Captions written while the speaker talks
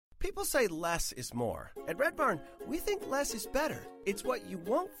People say less is more. At Red Barn, we think less is better. It's what you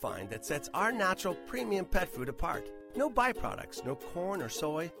won't find that sets our natural premium pet food apart. No byproducts, no corn or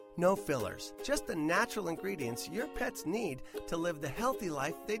soy, no fillers. Just the natural ingredients your pets need to live the healthy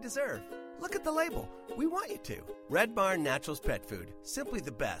life they deserve. Look at the label. We want you to. Red Barn Naturals Pet Food. Simply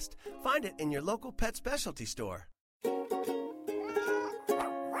the best. Find it in your local pet specialty store.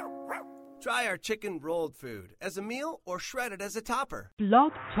 Try our chicken rolled food as a meal or shredded as a topper.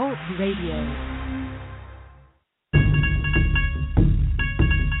 Blog Talk Radio.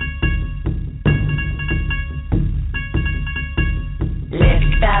 Live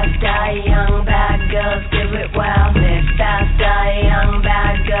fast, die young, bad girls do it well. Live fast, die young,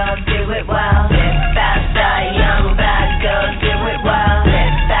 bad girls do it well. Live fast, die young, bad girls do it well.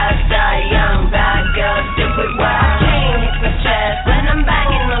 Live fast, die young, bad girls do it well. Chain hits my chest when I'm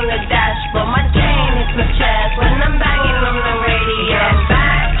banging on the dashboard. My chain hits my chest when I'm banging on the radio. Get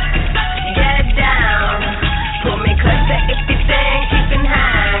back, get down, pull me closer if you think you can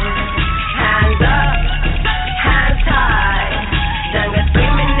hang. Hands up, hands high. Don't go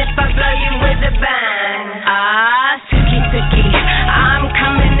screaming if I blow you with a bang. Suki Suki, I'm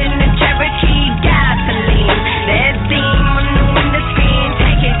coming in the Cherokee gasoline. There's steam on the window screen.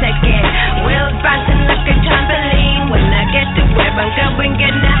 Take it. Wheels bouncing like a trampoline. When I get to where I'm going,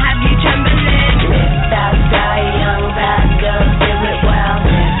 gonna have you trembling. Live fast, die young, bad girls do it well.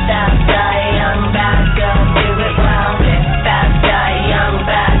 Live fast, die young, bad girls do it well. Live fast, die young,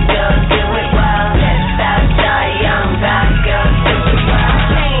 bad girls do it well. Live fast, die young, bad girls do it well.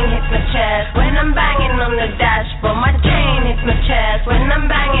 Chain hits my chest when I'm banging on the dashboard. My chain hits my chest when I'm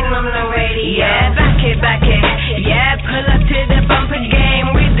banging on the radio. Yeah, back it. Yeah, pull up to the bumper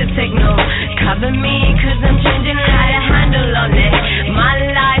game with the signal. Cover me, cause I'm changing light a handle on it. My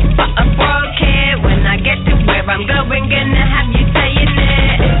life, but I broke it. When I get to where I'm going, gonna have you saying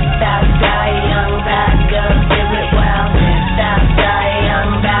it. Live fast, die young, bad girls do it well. Live fast, die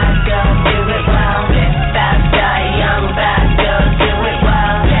young, bad girls do it well. Live fast, die young, bad girls do it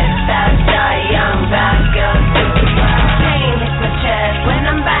well. Live fast, die young, bad girls do it well. Chain hits my chest when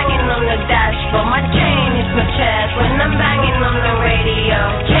I'm banging on the dashboard. My chain hits my chest when I'm banging on the radio.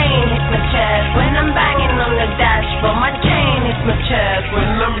 Chain hits my chest when I'm banging on the dashboard. My chain hits my chest when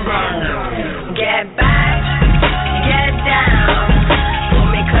I'm banging. Get back, get down, pull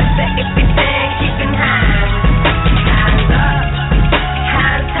me closer if you think you can hang. Hands up,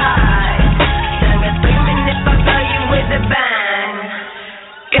 hands high. Don't go screaming if I blow you with a bang.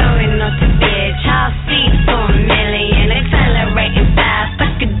 Going off the bitch, I'll see for a million. Accelerating fast, I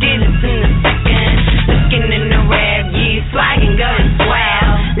could do this in a second. Looking in the rear view, swagging, going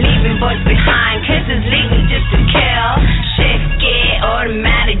swell. Leaving boys behind, cause it's legal just to kill. Shift gear,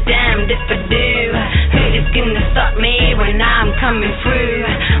 automatic, damned if I do. Who is gonna stop me when I'm coming through?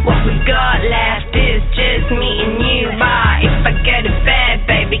 What we got left is just me and you. But if I go to bed,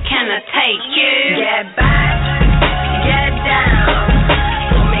 baby, can I take you? Get back, get down,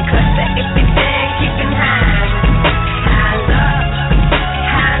 pull me closer if you think you can hang. Hands up,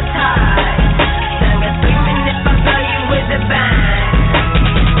 hands high. Don't go screaming if I blow you with a bang.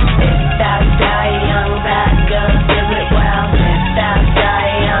 Live fast, die young, bad girls do it well. Live fast,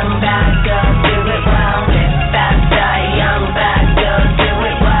 die young, bad girls do it well. Live fast, die young, bad girls do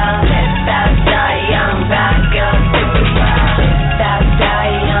it well. Live fast, die young, bad girls do it well. Live fast,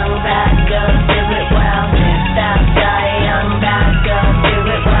 die young, bad girls do it well. Live fast, die young, bad girls do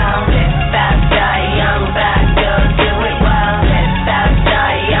it well. Live fast, die young, bad girls do it well. Live fast,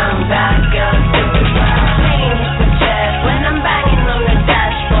 die young, bad girls do it well. Chain hits my chest when I'm banging on the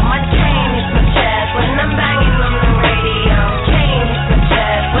dashboard. My chain hits my chest when I'm banging on the radio. Chain hits my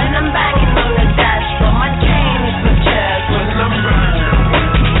chest when I'm banging on the dashboard. My chain hits my chest when I'm banging.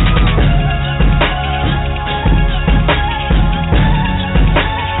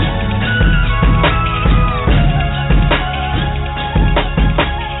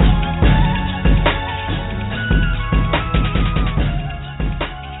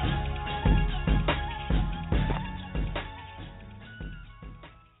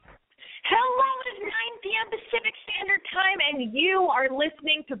 Hello, it is 9 p.m. Pacific Standard Time, and you are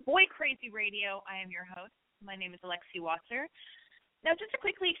listening to Boy Crazy Radio. I am your host. My name is Alexi Wasser. Now, just to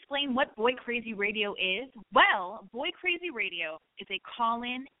quickly explain what Boy Crazy Radio is, well, Boy Crazy Radio is a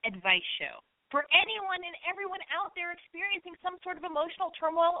call-in advice show for anyone and everyone out there experiencing some sort of emotional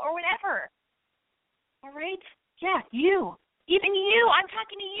turmoil or whatever. All right? Yeah, you. Even you. I'm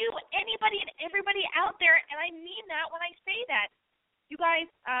talking to you, anybody and everybody out there, and I mean that when I say that. You guys,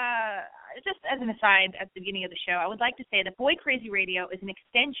 just as an aside at the beginning of the show, I would like to say that Boy Crazy Radio is an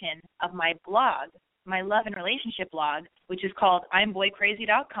extension of my blog, my love and relationship blog, which is called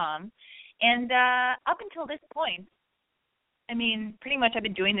I'mBoyCrazy.com. And up until this point, I mean, pretty much I've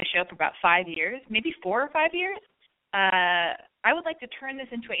been doing the show for about 5 years, maybe 4 or 5 years. I would like to turn this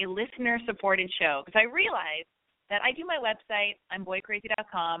into a listener-supported show because I realize that I do my website,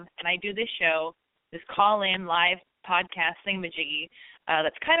 I'mBoyCrazy.com, and I do this show, this call-in live podcast thingamajiggy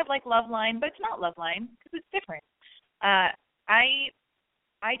that's kind of like Loveline, but it's not Loveline because it's different. I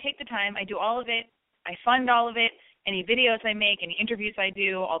take the time, I do all of it, I fund all of it, any videos I make, any interviews I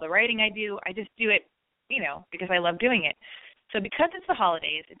do, all the writing I do, I just do it, because I love doing it. So because it's the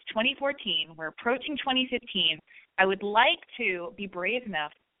holidays, it's 2014, we're approaching 2015, I would like to be brave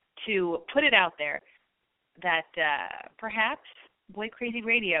enough to put it out there that perhaps Boy Crazy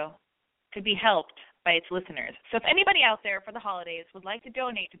Radio could be helped by its listeners. So if anybody out there for the holidays would like to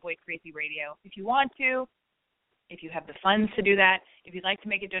donate to Boy Crazy Radio, if you want to, if you have the funds to do that, if you'd like to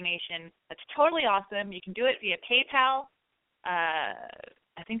make a donation, that's totally awesome. You can do it via PayPal.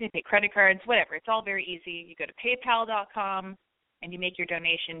 I think they take credit cards, whatever. It's all very easy. You go to paypal.com and you make your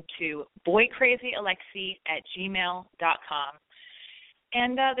donation to boycrazyalexi@gmail.com.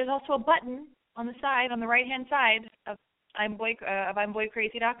 And there's also a button on the side, on the right-hand side of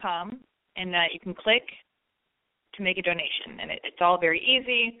I'mBoyCrazy.com, and you can click to make a donation. And it's all very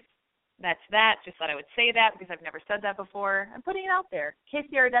easy. That's that. Just thought I would say that because I've never said that before. I'm putting it out there.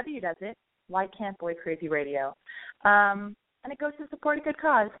 KCRW does it. Why can't Boy Crazy Radio? And it goes to support a good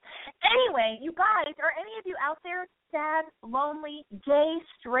cause. Anyway, you guys, are any of you out there sad, lonely, gay,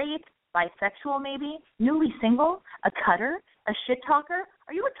 straight, bisexual maybe, newly single, a cutter, a shit talker?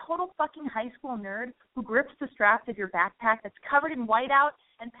 Are you a total fucking high school nerd who grips the straps of your backpack that's covered in whiteout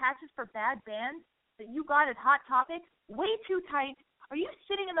and patches for bad bands that you got at Hot Topic way too tight? Are you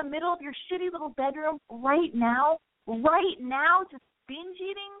sitting in the middle of your shitty little bedroom right now, just binge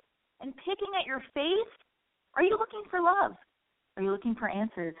eating and picking at your face? Are you looking for love? Are you looking for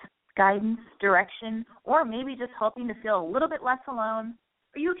answers, guidance, direction, or maybe just hoping to feel a little bit less alone?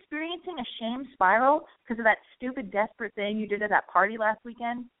 Are you experiencing a shame spiral because of that stupid, desperate thing you did at that party last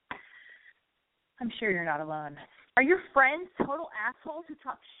weekend? I'm sure you're not alone. Are your friends total assholes who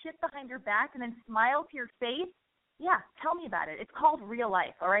talk shit behind your back and then smile to your face? Yeah, tell me about it. It's called real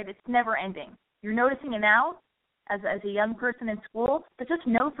life, all right? It's never ending. You're noticing it now as a young person in school, but just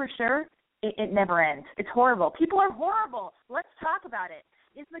know for sure it never ends. It's horrible. People are horrible. Let's talk about it.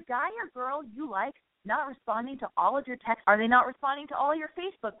 Is the guy or girl you like not responding to all of your texts? Are they not responding to all your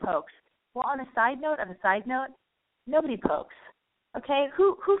Facebook pokes? Well, on a side note, nobody pokes. Okay?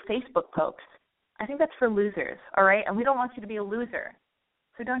 Who Facebook pokes? I think that's for losers, all right? And we don't want you to be a loser.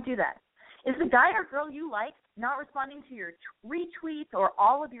 So don't do that. Is the guy or girl you like not responding to your retweets or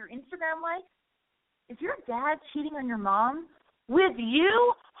all of your Instagram likes? Is your dad cheating on your mom with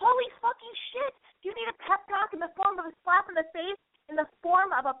you? Holy fucking shit. Do you need a pep talk in the form of a slap in the face, in the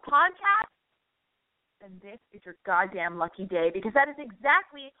form of a podcast? Then this is your goddamn lucky day, because that is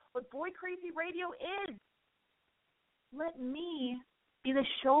exactly what Boy Crazy Radio is. Let me be the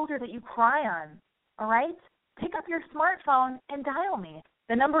shoulder that you cry on, all right? Pick up your smartphone and dial me.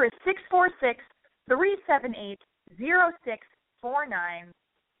 The number is 646-378-0649.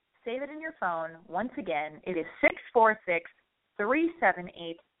 Save it in your phone. Once again, it is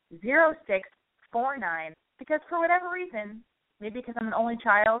 646-378-0649. Because for whatever reason, maybe because I'm an only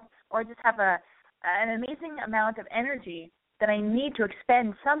child or I just have an amazing amount of energy that I need to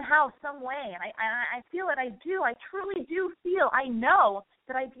expend somehow, some way. And I feel that I do. I truly do feel. I know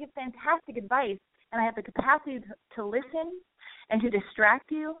that I give fantastic advice and I have the capacity to listen and to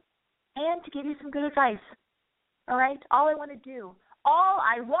distract you and to give you some good advice. All right? All I want to do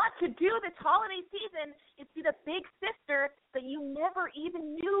this holiday season is be the big sister that you never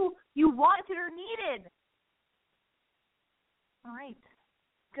even knew you wanted or needed. All right.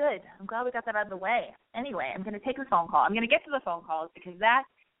 Good. I'm glad we got that out of the way. Anyway, I'm going to take a phone call. I'm going to get to the phone calls because that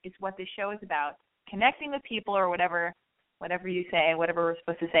is what this show is about, connecting with people or whatever you say, whatever we're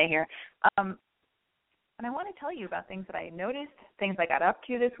supposed to say here. And I want to tell you about things that I noticed, things I got up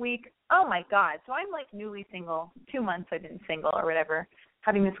to this week. Oh, my God. So I'm like newly single. 2 months I've been single or whatever,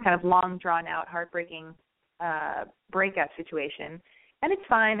 having this kind of long, drawn-out, heartbreaking breakup situation. And it's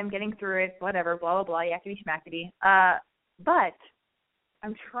fine. I'm getting through it, whatever, blah, blah, blah, yakety schmackety. But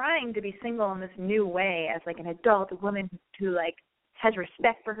I'm trying to be single in this new way as like an adult woman who like has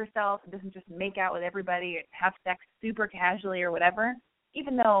respect for herself and doesn't just make out with everybody and have sex super casually or whatever.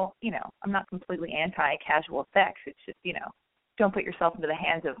 Even though, I'm not completely anti-casual sex. It's just, don't put yourself into the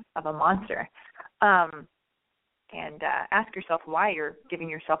hands of a monster. And ask yourself why you're giving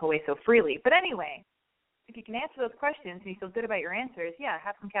yourself away so freely. But anyway, if you can answer those questions and you feel good about your answers, yeah,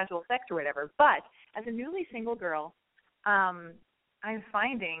 have some casual sex or whatever. But as a newly single girl, I'm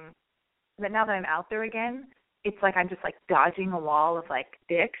finding that now that I'm out there again, it's like I'm just like dodging a wall of like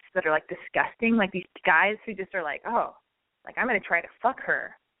dicks that are like disgusting, like these guys who just are like, oh, like I'm gonna try to fuck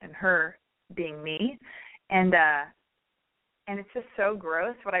her, and her being me, and it's just so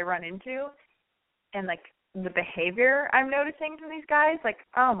gross what I run into, and like the behavior I'm noticing from these guys, like,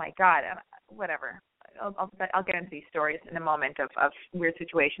 oh my God, whatever. I'll get into these stories in a moment of weird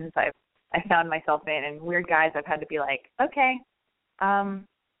situations I found myself in, and weird guys I've had to be like, okay,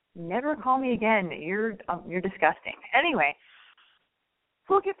 never call me again. You're disgusting. Anyway,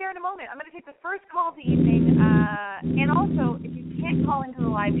 we'll get there in a moment. I'm going to take the first call of the evening. And also, if you can't call into the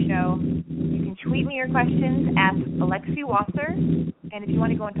live show, you can tweet me your questions at Alexi Wasser. And if you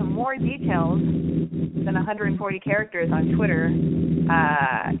want to go into more details than 140 characters on Twitter,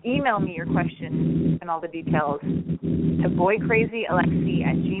 email me your questions and all the details to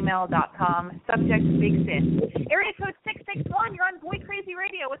boycrazyalexi@gmail.com. Subject, Big Sis. Area code 661, you're on Boy Crazy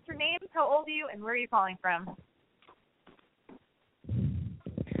Radio. What's your name? How old are you? And where are you calling from?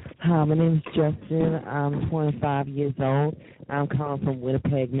 Hi, my name is Justin. I'm 25 years old. I'm calling from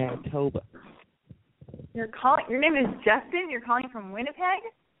Winnipeg, Manitoba. Your name is Justin? You're calling from Winnipeg?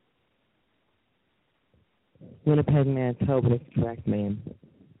 Winnipeg, Manitoba, that's correct, ma'am.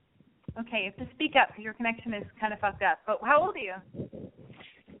 Okay, you have to speak up because your connection is kind of fucked up. But how old are you?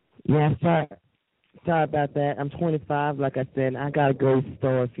 Yeah, sorry about that. I'm 25, like I said. I got a great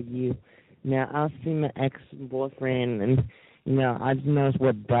story for you. Now, I see my ex-boyfriend, and I just noticed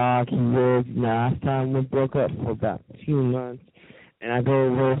what dog he is. Last time we broke up for about 2 months, and I go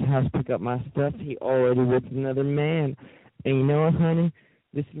over his house to pick up my stuff. He already with another man. And you know what, honey?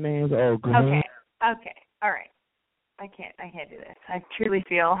 This man's all grown. Okay, all right. I can't do this. I truly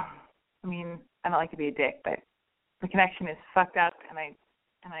feel, I don't like to be a dick, but the connection is fucked up, and I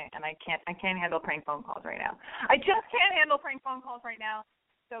can't handle prank phone calls right now. I just can't handle prank phone calls right now.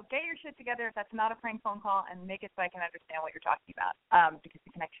 So get your shit together if that's not a prank phone call, and make it so I can understand what you're talking about, because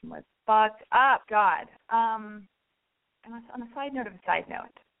the connection was fucked up. God. And on a side note of a side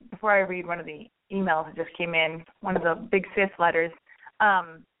note, before I read one of the emails that just came in, one of the Big Sis letters,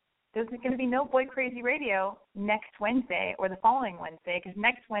 there's going to be no Boy Crazy Radio next Wednesday or the following Wednesday, because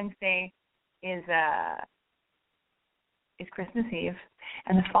next Wednesday is Christmas Eve,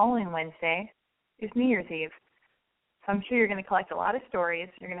 and the following Wednesday is New Year's Eve. So I'm sure you're going to collect a lot of stories.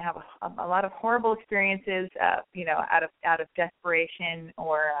 You're going to have a lot of horrible experiences, out of desperation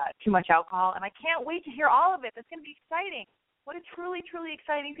or too much alcohol. And I can't wait to hear all of it. That's going to be exciting. What a truly, truly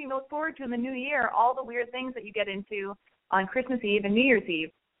exciting thing to look forward to in the new year. All the weird things that you get into on Christmas Eve and New Year's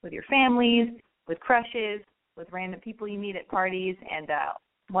Eve with your families, with crushes, with random people you meet at parties and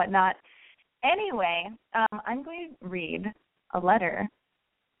whatnot. Anyway, I'm going to read a letter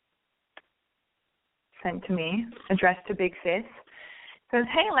sent to me, addressed to Big Sis. It says,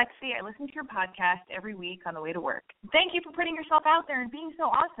 hey, Lexi, I listen to your podcast every week on the way to work. Thank you for putting yourself out there and being so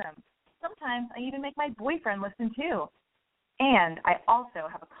awesome. Sometimes I even make my boyfriend listen too. And I also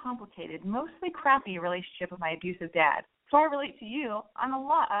have a complicated, mostly crappy relationship with my abusive dad. So I relate to you on a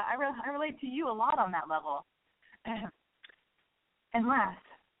lot. I relate to you a lot on that level. And last,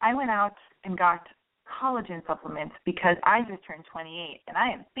 I went out and got collagen supplements because I just turned 28, and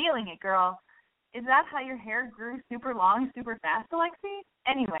I am feeling it, girl. Is that how your hair grew super long, super fast, Alexi?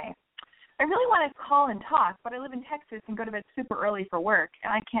 Anyway, I really want to call and talk, but I live in Texas and go to bed super early for work,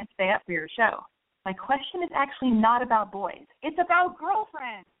 and I can't stay up for your show. My question is actually not about boys. It's about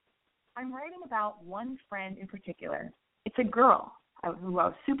girlfriends. I'm writing about one friend in particular. It's a girl who I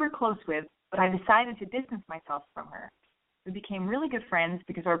was super close with, but I decided to distance myself from her. We became really good friends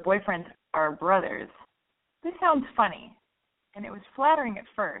because our boyfriends are brothers. This sounds funny, and it was flattering at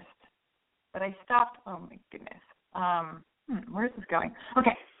first. But I stopped. Oh, my goodness. Where is this going?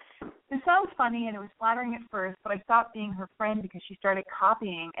 Okay. This sounds funny, and it was flattering at first, but I stopped being her friend because she started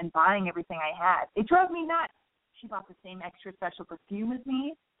copying and buying everything I had. It drove me nuts. She bought the same extra special perfume as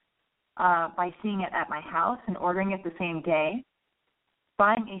me by seeing it at my house and ordering it the same day,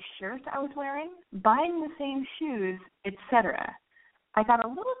 buying a shirt I was wearing, buying the same shoes, etc. I got a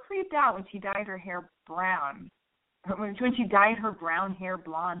little creeped out when she dyed her hair brown, when she dyed her brown hair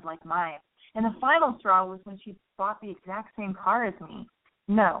blonde like mine. And the final straw was when she bought the exact same car as me.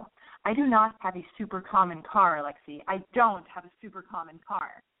 No, I do not have a super common car, Alexi. I don't have a super common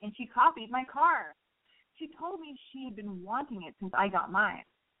car. And she copied my car. She told me she had been wanting it since I got mine.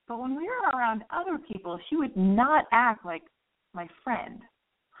 But when we were around other people, she would not act like my friend.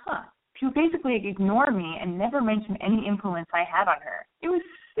 She would basically ignore me and never mention any influence I had on her. It was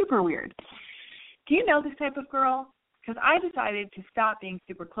super weird. Do you know this type of girl? Because I decided to stop being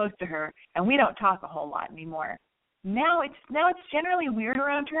super close to her, and we don't talk a whole lot anymore. Now it's generally weird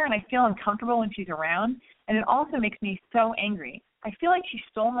around her, and I feel uncomfortable when she's around, and it also makes me so angry. I feel like she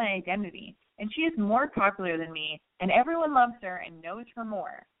stole my identity, and she is more popular than me, and everyone loves her and knows her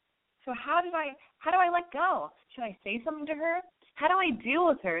more. So how do I let go? Should I say something to her? How do I deal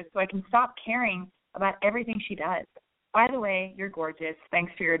with her so I can stop caring about everything she does? By the way, you're gorgeous.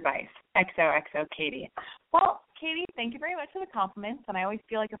 Thanks for your advice. XOXO, Katie. Well, Katie, thank you very much for the compliments, and I always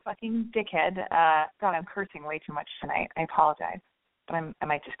feel like a fucking dickhead. God, I'm cursing way too much tonight. I apologize, but I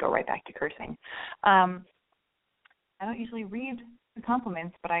might just go right back to cursing. I don't usually read the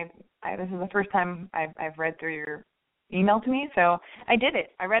compliments, but this is the first time I've read through your email to me, so I did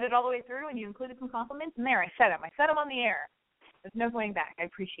it. I read it all the way through, and you included some compliments, and there, I said them. I said them on the air. There's no going back. I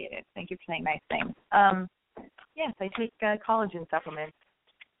appreciate it. Thank you for saying nice things. Yes, I take collagen supplements,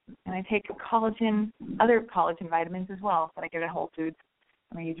 and I take other collagen vitamins as well that I get at Whole Foods,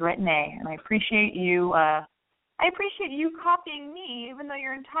 and I use Retin A, and I appreciate you. I appreciate you copying me, even though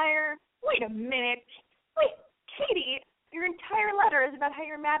wait a minute, Katie, your entire letter is about how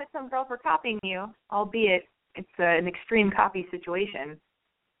you're mad at some girl for copying you, albeit it's an extreme copy situation.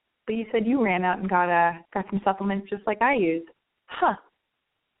 But you said you ran out and got some supplements just like I use. Huh.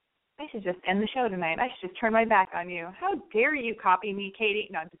 I should just end the show tonight. I should just turn my back on you. How dare you copy me, Katie?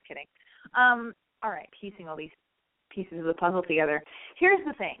 No, I'm just kidding. All right, piecing all these pieces of the puzzle together. Here's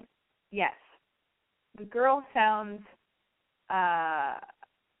the thing. Yes, the girl sounds,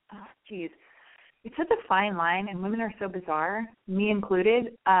 it's such a fine line, and women are so bizarre, me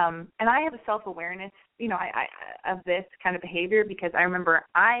included. And I have a self-awareness, of this kind of behavior, because I remember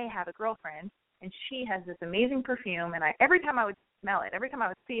I have a girlfriend, and she has this amazing perfume, and every time I would smell it, every time I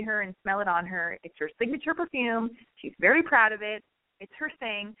would see her and smell it on her, it's her signature perfume. She's very proud of it. It's her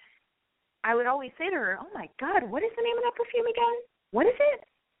thing. I would always say to her, oh, my God, what is the name of that perfume again? What is it?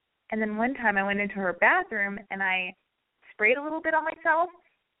 And then one time I went into her bathroom, and I sprayed a little bit on myself,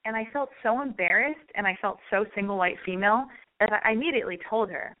 and I felt so embarrassed, and I felt so single white female that I immediately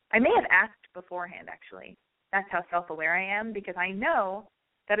told her. I may have asked beforehand, actually. That's how self-aware I am, because I know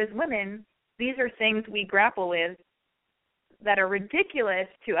that as women, these are things we grapple with that are ridiculous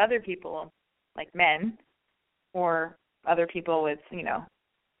to other people, like men, or other people with,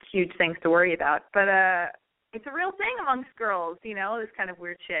 huge things to worry about. But it's a real thing amongst girls, this kind of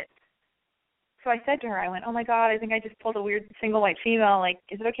weird shit. So I said to her, I went, oh, my God, I think I just pulled a weird single white female. Like,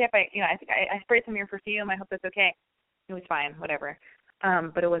 is it okay if I think I sprayed some of your perfume. I hope that's okay. It was fine, whatever.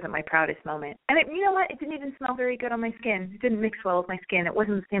 But it wasn't my proudest moment. And you know what? It didn't even smell very good on my skin. It didn't mix well with my skin. It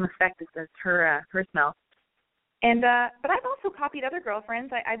wasn't the same effect as her smell. And but I've also copied other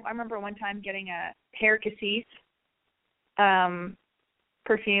girlfriends. I remember one time getting a Hair Cassis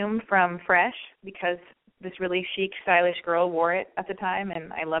perfume from Fresh, because this really chic, stylish girl wore it at the time,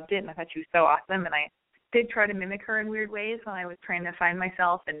 and I loved it, and I thought she was so awesome. And I did try to mimic her in weird ways when I was trying to find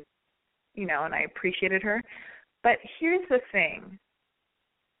myself, and and I appreciated her. But here's the thing.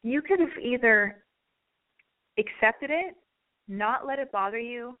 You could have either accepted it, not let it bother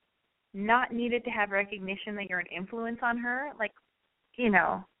you, not needed to have recognition that you're an influence on her. Like,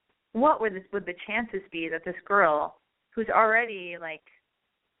 what would the chances be that this girl who's already, like,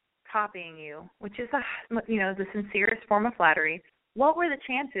 copying you, which is, the sincerest form of flattery, what were the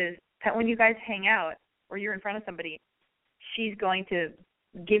chances that when you guys hang out or you're in front of somebody, she's going to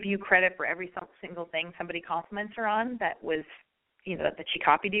give you credit for every single thing somebody compliments her on that was, that she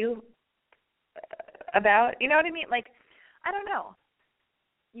copied you about? You know what I mean? Like, I don't know.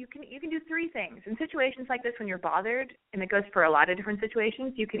 You can do three things. In situations like this when you're bothered, and it goes for a lot of different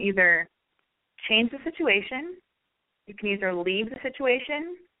situations, you can either change the situation, you can either leave the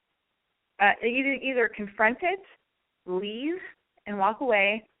situation, either confront it, leave, and walk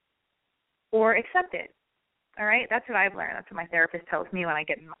away, or accept it. All right? That's what I've learned. That's what my therapist tells me when I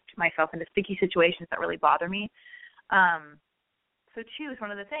get myself into sticky situations that really bother me. So choose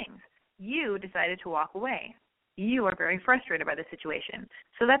one of the things. You decided to walk away. You are very frustrated by the situation.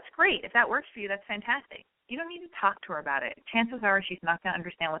 So that's great. If that works for you, that's fantastic. You don't need to talk to her about it. Chances are she's not going to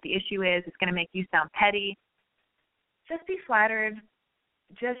understand what the issue is. It's going to make you sound petty. Just be flattered.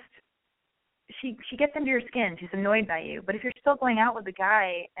 She gets under your skin. She's annoyed by you. But if you're still going out with a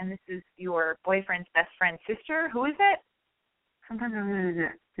guy and this is your boyfriend's best friend's sister, who is it? Sometimes who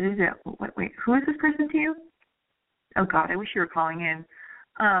is it? Wait, who is this person to you? Oh, God, I wish you were calling in.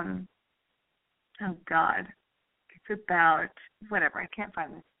 Oh, God. It's about, whatever, I can't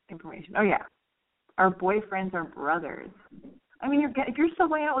find this information. Oh, yeah. Our boyfriends are brothers. I mean, if you're still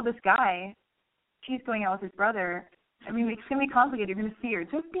going out with this guy, she's going out with his brother, I mean, it's going to be complicated. You're going to see her.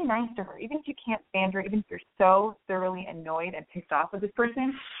 Just be nice to her. Even if you can't stand her, even if you're so thoroughly annoyed and pissed off with this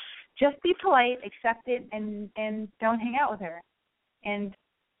person, just be polite, accept it, and don't hang out with her. And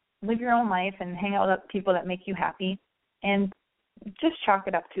live your own life and hang out with people that make you happy. And just chalk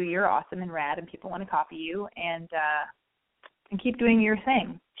it up to you're awesome and rad and people want to copy you, and keep doing your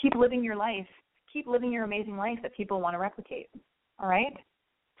thing. Keep living your life. Keep living your amazing life that people want to replicate. All right?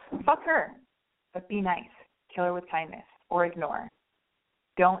 Fuck her, but be nice. Kill her with kindness or ignore.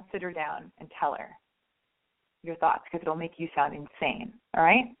 Don't sit her down and tell her your thoughts because it'll make you sound insane. All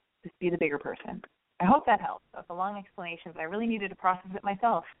right? Just be the bigger person. I hope that helps. That's a long explanation, but I really needed to process it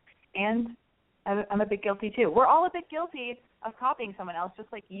myself. And I'm a bit guilty too. We're all a bit guilty of copying someone else,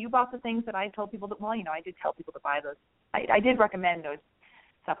 just like you bought the things that I told people that, well, you know, I did tell people to buy those. I did recommend those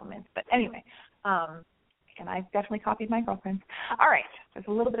supplements. But anyway, and I definitely copied my girlfriends. All right. There's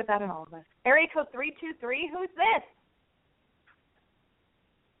a little bit of that in all of us. Area code 323, who's this?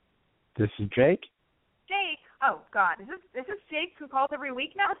 This is Jake. Jake. Oh, God. Is this Jake who calls every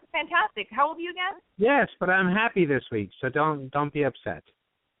week now? This is fantastic. How old are you again? Yes, but I'm happy this week, so don't be upset.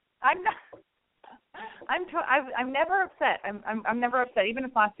 I'm not. I'm never upset. I'm never upset. Even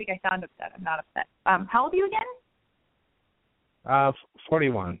if last week I sound upset, I'm not upset. How old are you again?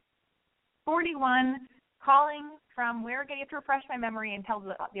 41. 41. Calling from where? You have to refresh my memory and tell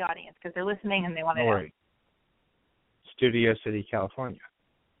the audience because they're listening and they want to know. Studio City, California.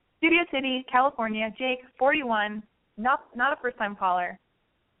 Studio City, California. Jake, 41. Not a first-time caller.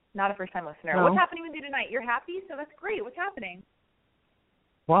 Not a first-time listener. No. What's happening with you tonight? You're happy, so that's great. What's happening?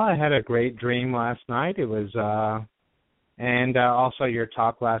 Well, I had a great dream last night. It was, and also your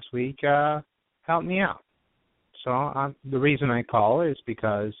talk last week helped me out. So the reason I call is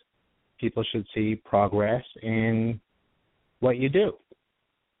because people should see progress in what you do.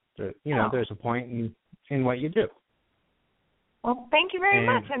 There's a point in what you do. Well, thank you very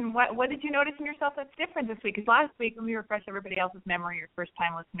much. And what did you notice in yourself that's different this week? Because last week, when we refreshed everybody else's memory, or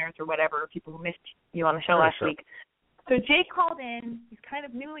first-time listeners or whatever, people who missed you on the show last week. So Jake called in. He's kind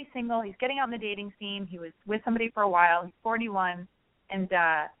of newly single. He's getting out in the dating scene. He was with somebody for a while. He's 41, and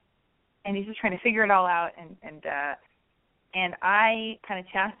he's just trying to figure it all out. And I kind of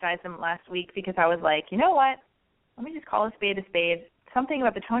chastised him last week because I was like, you know what? Let me just call a spade a spade. Something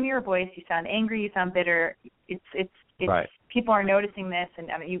about the tone of your voice. You sound angry. You sound bitter. It's right. People are noticing this, and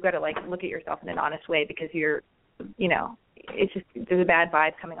you've got to like look at yourself in an honest way because you're, it's just there's a bad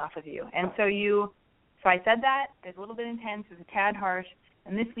vibe coming off of you. And so I said that. It's a little bit intense. It's a tad harsh.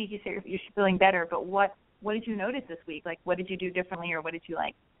 And this week you say you're feeling better. But what did you notice this week? Like, what did you do differently, or what did you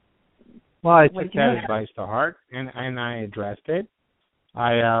like? Well, I took that advice to heart, and I addressed it.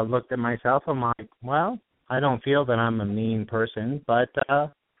 I looked at myself. I'm like, well, I don't feel that I'm a mean person, but,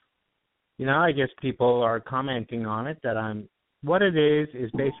 I guess people are commenting on it that what it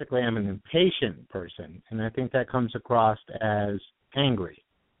is basically I'm an impatient person, and I think that comes across as angry.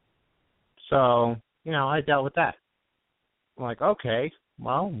 So, I dealt with that. I'm like, okay,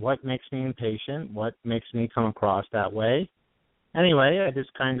 well, what makes me impatient? What makes me come across that way? Anyway, I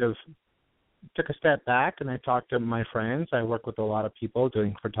just kind of took a step back and I talked to my friends. I work with a lot of people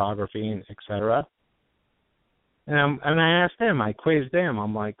doing photography and et cetera. And I asked them, I quizzed them.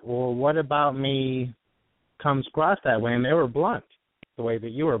 I'm like, well, what about me comes across that way? And they were blunt, the way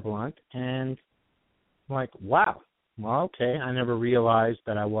that you were blunt. And I'm like, wow, well, okay. I never realized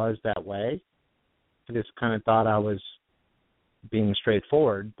that I was that way. I just kind of thought I was being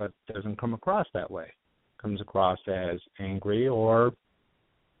straightforward, but it doesn't come across that way. It comes across as angry or,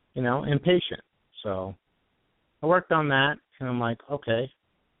 impatient. So I worked on that, and I'm like, okay,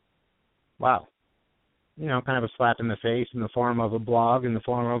 wow. Kind of a slap in the face in the form of a blog, in the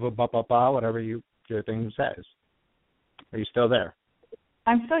form of a blah, whatever your thing says. Are you still there?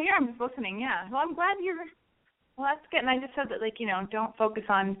 I'm still here. I'm just listening, yeah. Well, I'm glad well, that's good. And I just said that, don't focus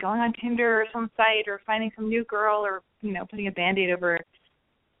on going on Tinder or some site or finding some new girl or, putting a Band-Aid over,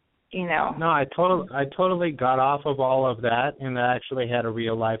 No, I totally got off of all of that, and I actually had a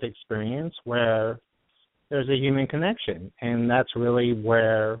real-life experience where there's a human connection, and that's really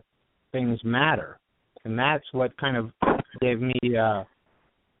where things matter. And that's what kind of gave me a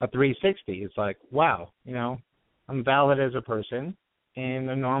 360. It's like, wow, I'm valid as a person in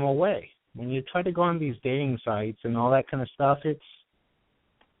a normal way. When you try to go on these dating sites and all that kind of stuff, it's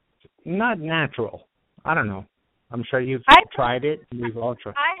not natural. I don't know. I'm sure you've tried it. We've all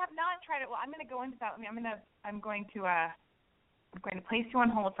tried. I have not tried it. Well, I'm going to go into that. I'm going to place you on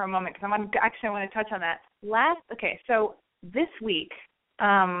hold for a moment because I want to touch on that. So this week,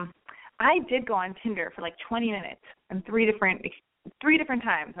 I did go on Tinder for like 20 minutes and three different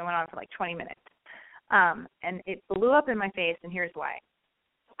times. I went on for like 20 minutes. And it blew up in my face, and here's why.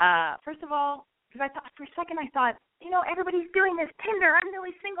 First of all, because I thought for a second, everybody's doing this Tinder. I'm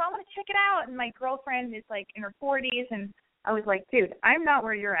really single. I want to check it out. And my girlfriend is like in her 40s, and I was like, dude, I'm not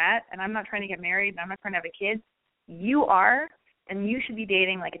where you're at, and I'm not trying to get married, and I'm not trying to have a kid. You are, and you should be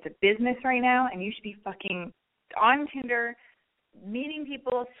dating like it's a business right now, and you should be fucking on Tinder, meeting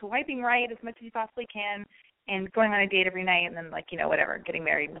people, swiping right as much as you possibly can, and going on a date every night, and then whatever, getting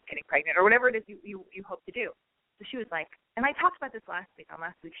married and getting pregnant or whatever it is you hope to do. So she was like, and I talked about this last week on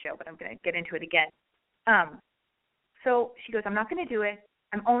last week's show, but I'm going to get into it again. So she goes, I'm not going to do it.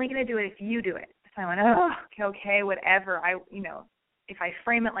 I'm only going to do it if you do it. So I went, okay, whatever. If I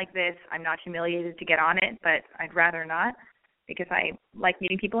frame it like this, I'm not humiliated to get on it, but I'd rather not, because I like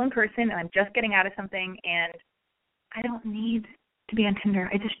meeting people in person, and I'm just getting out of something, and I don't need to be on Tinder.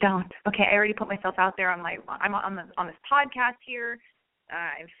 I just don't. Okay, I already put myself out there I'm on this podcast here.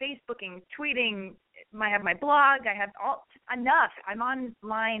 I'm Facebooking, tweeting. I have my blog. I have enough. I'm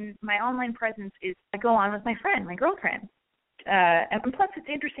online. My online presence is I go on with my friend, my girlfriend. And plus, it's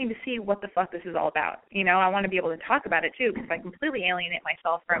interesting to see what the fuck this is all about. I want to be able to talk about it too, because if I completely alienate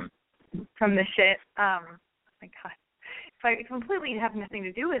myself from this shit, oh my God, if I completely have nothing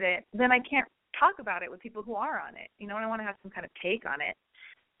to do with it, then I can't talk about it with people who are on it. And I want to have some kind of take on it.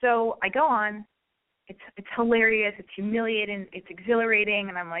 So I go on. It's hilarious. It's humiliating. It's exhilarating.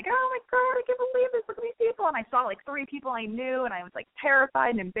 And I'm like, oh my God, I can't believe this. Look at these people. And I saw like 3 people I knew, and I was like terrified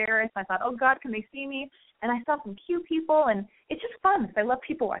and embarrassed. I thought, oh God, can they see me? And I saw some cute people, and it's just fun. I love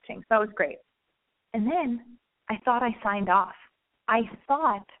people watching. So that was great. And then I thought I signed off. I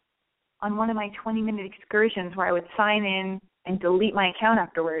thought on one of my 20-minute excursions where I would sign in and delete my account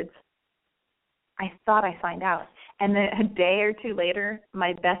afterwards, I thought I signed out. And then a day or two later,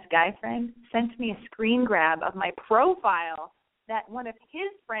 my best guy friend sent me a screen grab of my profile that one of his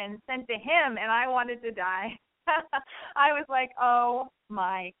friends sent to him, and I wanted to die. I was like, oh,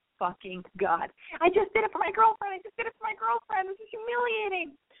 my fucking God. I just did it for my girlfriend. This is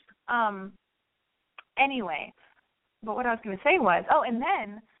humiliating. Anyway, but what I was going to say was, and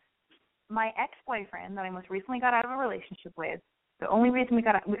then my ex-boyfriend that I most recently got out of a relationship with, the only reason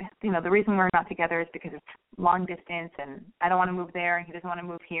the reason we're not together is because it's long distance, and I don't want to move there, and he doesn't want to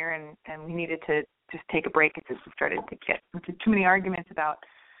move here, and we needed to just take a break because we started to get into too many arguments about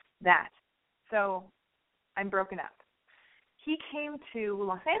that. So I'm broken up. He came to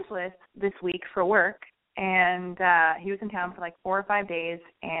Los Angeles this week for work, and he was in town for like 4 or 5 days,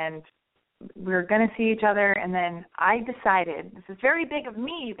 and we were going to see each other, and then I decided, this is very big of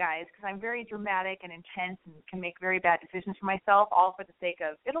me, you guys, because I'm very dramatic and intense and can make very bad decisions for myself, all for the sake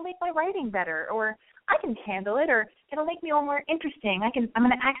of, it'll make my writing better, or I can handle it, or it'll make me a little more interesting. I'm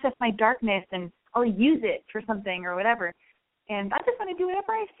going to access my darkness, and I'll use it for something or whatever. And I just want to do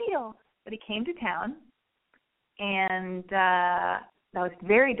whatever I feel. But he came to town, and that was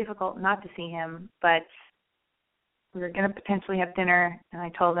very difficult not to see him, but we were going to potentially have dinner, and I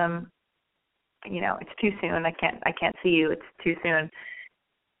told him, it's too soon. I can't see you. It's too soon.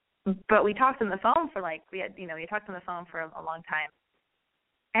 But we talked on the phone for we talked on the phone for a long time.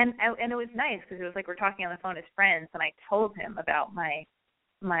 And it was nice because it was like we're talking on the phone as friends, and I told him about my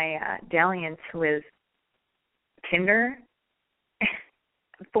dalliance with Tinder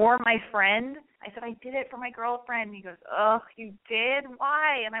for my friend. I said, I did it for my girlfriend. And he goes, oh, you did?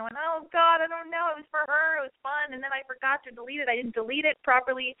 Why? And I went, oh, God, I don't know. It was for her. It was fun. And then I forgot to delete it. I didn't delete it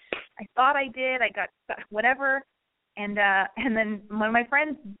properly. I thought I did. I got whatever. And then one of my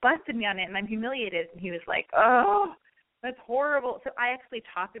friends busted me on it, and I'm humiliated. And he was like, oh, that's horrible. So I actually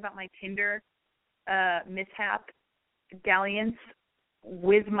talked about my Tinder mishap dalliance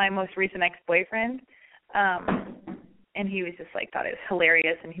with my most recent ex-boyfriend. And he was just like, thought it was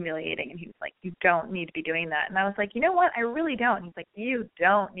hilarious and humiliating. And he was like, you don't need to be doing that. And I was like, you know what? I really don't. And he's like, you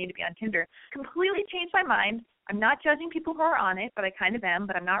don't need to be on Tinder. Completely changed my mind. I'm not judging people who are on it, but I kind of am,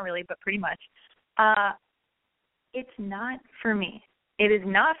 but I'm not really, but pretty much. It's not for me. It is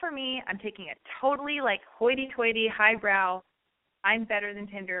not for me. I'm taking a totally hoity-toity, highbrow, I'm better than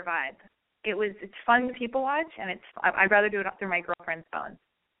Tinder vibe. It's fun to people watch, and I'd rather do it through my girlfriend's phone,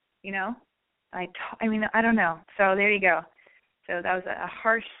 I don't know. So there you go. So that was a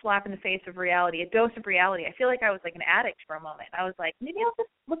harsh slap in the face of reality, a dose of reality. I feel like I was like an addict for a moment. I was like, maybe I'll just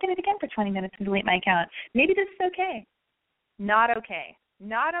look at it again for 20 minutes and delete my account. Maybe this is okay. Not okay.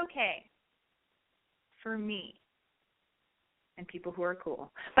 Not okay for me and people who are cool.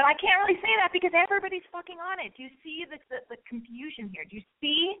 But I can't really say that because everybody's fucking on it. Do you see the confusion here? Do you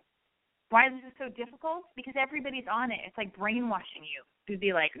see why this is so difficult? Because everybody's on it. It's like brainwashing you to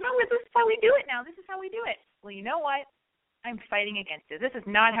be like, no, this is how we do it now. This is how we do it. Well, you know what? I'm fighting against it. This is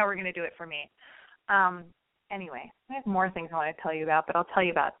not how we're going to do it for me. Anyway, I have more things I want to tell you about, but I'll tell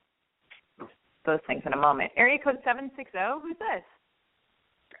you about those things in a moment. Area code 760, who's this?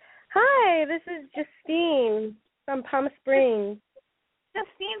 Hi, this is Justine from Palm Springs.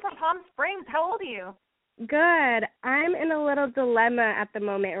 Justine from Palm Springs. How old are you? Good. I'm in a little dilemma at the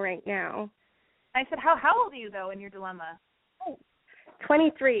moment right now. I said, how old are you, though, in your dilemma?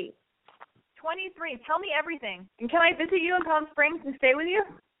 23. 23. Tell me everything. And can I visit you in Palm Springs and stay with you?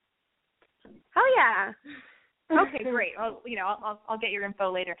 Oh, yeah. Okay, great. Well, I'll get your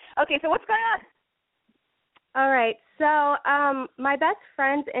info later. Okay, so what's going on? All right. So my best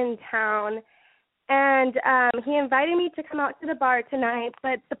friend's in town, and he invited me to come out to the bar tonight.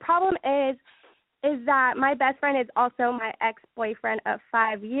 But the problem is that my best friend is also my ex-boyfriend of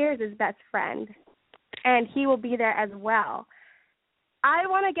 5 years' best friend, and he will be there as well. I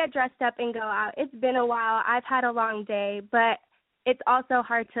want to get dressed up and go out. It's been a while. I've had a long day, but it's also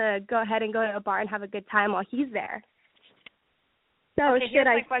hard to go ahead and go to a bar and have a good time while he's there. So okay, here's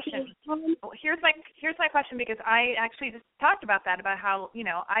my question. Here's my question, because I actually just talked about that, about how,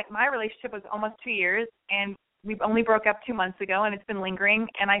 my relationship was almost 2 years, and we only broke up 2 months ago, and it's been lingering,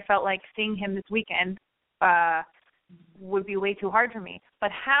 and I felt like seeing him this weekend would be way too hard for me.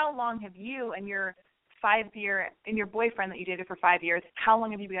 But how long have you and your boyfriend that you dated for 5 years, how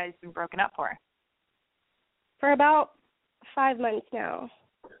long have you guys been broken up for? For about 5 months now.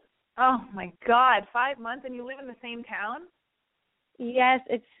 Oh, my God, 5 months, and you live in the same town? Yes,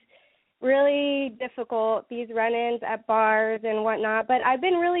 it's really difficult, these run-ins at bars and whatnot, but I've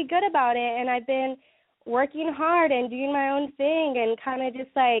been really good about it, and I've been working hard and doing my own thing and kind of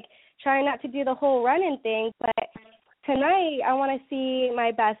just like trying not to do the whole run-in thing. But tonight I want to see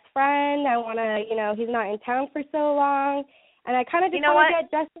my best friend. I want to, he's not in town for so long, and I kind of just want to get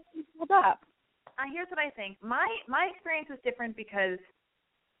dressed and pulled up. Here's what I think. My experience was different because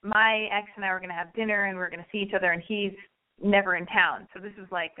my ex and I were going to have dinner and we were going to see each other, and he's never in town. So this was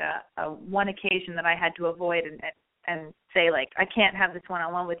like a one occasion that I had to avoid and say, like, I can't have this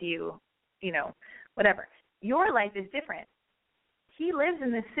one-on-one with you, whatever. Your life is different. He lives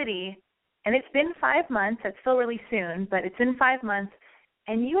in this city, and it's been 5 months. That's still really soon, but it's in 5 months,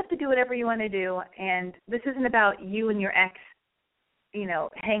 and you have to do whatever you want to do. And this isn't about you and your ex,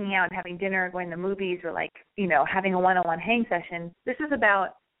 hanging out and having dinner or going to movies or, like, having a one-on-one hang session. This is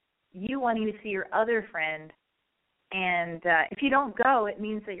about you wanting to see your other friend. And if you don't go, it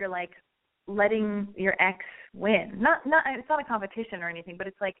means that you're, like, letting your ex win. It's not a competition or anything, but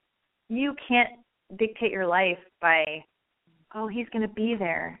it's like you can't dictate your life by, oh, he's going to be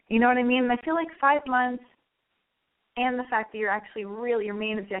there. You know what I mean? And I feel like 5 months and the fact that you're actually really, your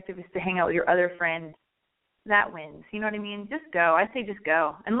main objective is to hang out with your other friend, that wins. You know what I mean? Just go. I say just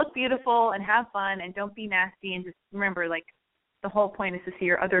go. And look beautiful and have fun and don't be nasty, and just remember, like, the whole point is to see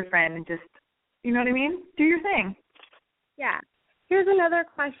your other friend and just, you know what I mean? Do your thing. Yeah. Here's another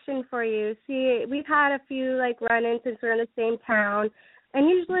question for you. See, we've had a few, like, run-ins since we're in the same town, and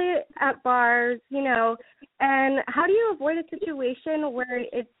usually at bars, and how do you avoid a situation where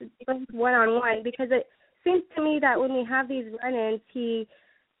it's one-on-one? Because it seems to me that when we have these run-ins,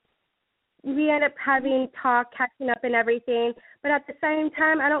 we end up having talk, catching up and everything, but at the same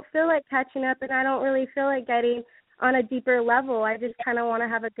time, I don't feel like catching up, and I don't really feel like getting on a deeper level. I just kind of want to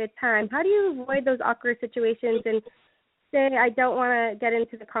have a good time. How do you avoid those awkward situations and say, I don't want to get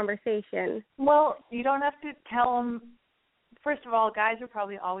into the conversation? Well, you don't have to tell them. First of all, guys are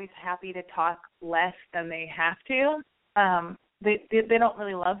probably always happy to talk less than they have to. They don't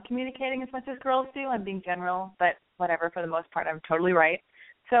really love communicating as much as girls do. I'm being general, but whatever, for the most part, I'm totally right.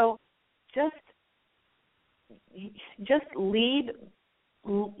 So just lead.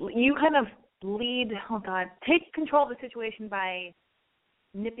 You kind of lead, take control of the situation by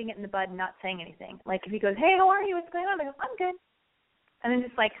nipping it in the bud and not saying anything. Like, if he goes, hey, how are you? What's going on? I go, I'm good. And then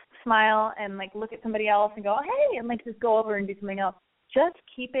just, like, smile and, like, look at somebody else and go, hey, and, like, just go over and do something else. Just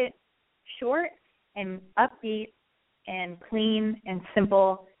keep it short and upbeat and clean and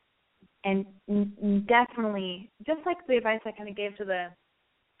simple, and definitely, just like the advice I kind of gave to the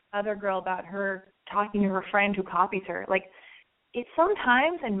other girl about her talking to her friend who copies her. Like, it's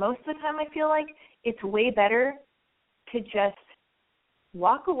sometimes, and most of the time I feel like, it's way better to just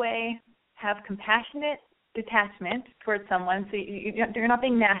walk away, have compassionate detachment towards someone, so you're not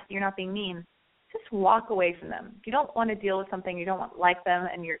being nasty, you're not being mean. Just walk away from them. If you don't want to deal with something, you don't like them,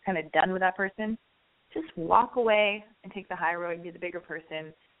 and you're kind of done with that person, just walk away and take the high road and be the bigger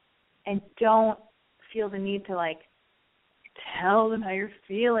person, and don't feel the need to, like, tell them how you're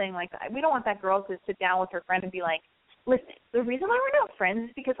feeling. Like, we don't want that girl to sit down with her friend and be like, listen, the reason why we're not friends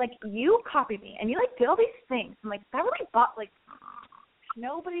is because, like, you copied me and you, like, did all these things. I'm like, that really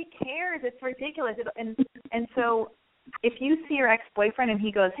Nobody cares. It's ridiculous. And so if you see your ex-boyfriend and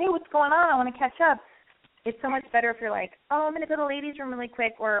he goes, hey, what's going on? I want to catch up. It's so much better if you're like, oh, I'm going to go to the ladies' room really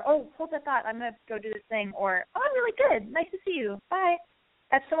quick, or, oh, hold that thought, I'm going to go do this thing, or, oh, I'm really good. Nice to see you. Bye.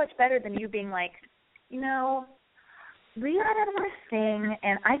 That's so much better than you being like, we got out of our thing,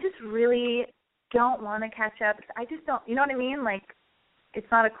 and I just really don't want to catch up. I just don't, you know what I mean? Like, it's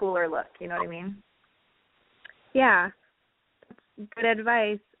not a cooler look, you know what I mean? Yeah. Good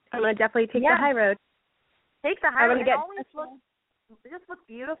advice. I'm going to definitely take the high road. Take the high road. Just look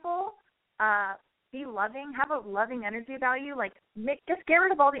beautiful. Be loving. Have a loving energy about you. Like, just get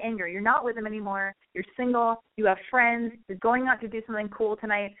rid of all the anger. You're not with him anymore. You're single. You have friends. You're going out to do something cool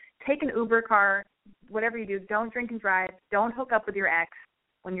tonight. Take an Uber car. Whatever you do, don't drink and drive. Don't hook up with your ex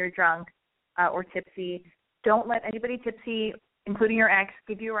when you're drunk or tipsy. Don't let anybody tipsy, including your ex,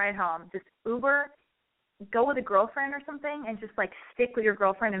 give you a ride home. Just Uber. Go with a girlfriend or something and just, like, stick with your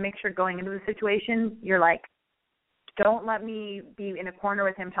girlfriend and make sure going into the situation you're like, don't let me be in a corner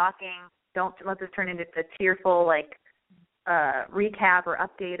with him talking. Don't let this turn into a tearful, like, recap or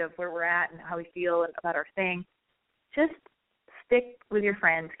update of where we're at and how we feel about our thing. Just stick with your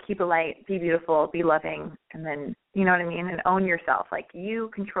friends, keep it light, be beautiful, be loving, and then, you know what I mean, and own yourself. Like,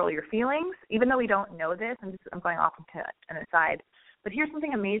 you control your feelings. Even though we don't know this, I'm going off into an aside. But here's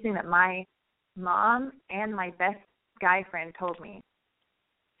something amazing that my mom and my best guy friend told me,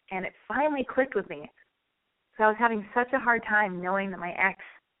 and it finally clicked with me. So I was having such a hard time knowing that my ex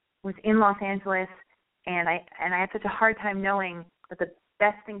was in Los Angeles, and I had such a hard time knowing that the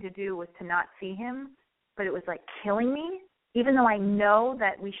best thing to do was to not see him, but it was, like, killing me. Even though I know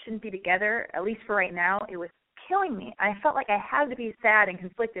that we shouldn't be together, at least for right now, it was killing me. I felt like I had to be sad and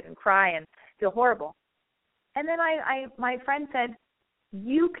conflicted and cry and feel horrible. And then my friend said,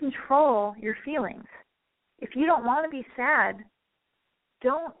 you control your feelings. If you don't want to be sad,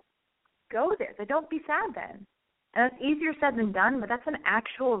 don't go there. So don't be sad then. And that's easier said than done, but that's an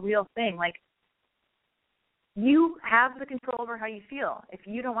actual real thing. Like, you have the control over how you feel. If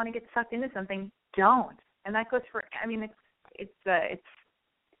you don't want to get sucked into something, don't. And that goes for, I mean, it's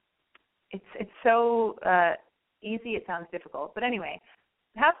so easy it sounds difficult. But anyway,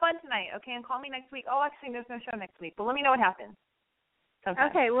 have fun tonight, okay? And call me next week. Oh, actually, there's no show next week, but let me know what happens.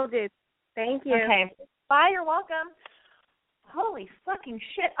 Sometime. Okay, we'll do. Thank you. Okay. Bye, you're welcome. Holy fucking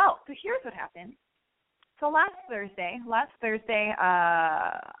shit. Oh, so here's what happened. So last Thursday,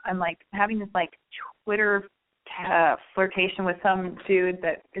 I'm, like, having this, like, Twitter flirtation with some dude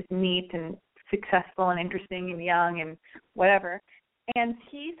that is neat and successful and interesting and young and whatever. And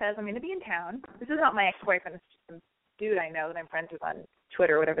he says, I'm going to be in town. This is not my ex-boyfriend. It's just some dude I know that I'm friends with on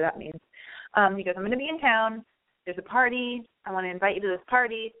Twitter, whatever that means. He goes, I'm going to be in town. There's a party. I want to invite you to this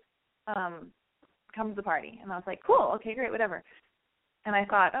party. Come to the party. And I was like, cool. Okay, great, whatever. And I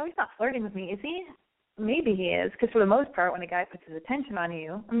thought, oh, he's not flirting with me, is he? Maybe he is, because for the most part, when a guy puts his attention on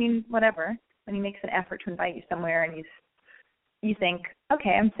you, I mean, whatever, when he makes an effort to invite you somewhere and you think,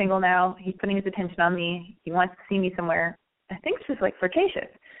 okay, I'm single now, he's putting his attention on me, he wants to see me somewhere, I think it's just, like, flirtatious.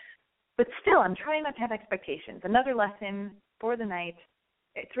 But still, I'm trying not to have expectations. Another lesson for the night,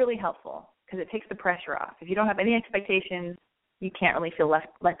 it's really helpful because it takes the pressure off. If you don't have any expectations, you can't really feel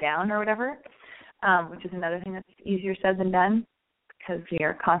let down or whatever, which is another thing that's easier said than done because we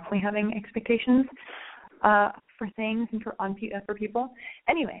are constantly having expectations for things and for people.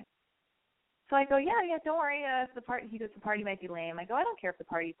 Anyway, so I go, yeah, don't worry. He goes, the party might be lame. I go, I don't care if the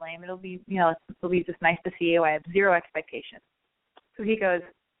party's lame. It'll be just nice to see you. I have zero expectations. So he goes,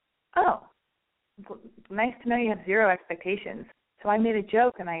 oh, nice to know you have zero expectations. So I made a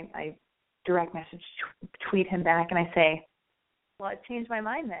joke and I direct message tweet him back and I say, well, it changed my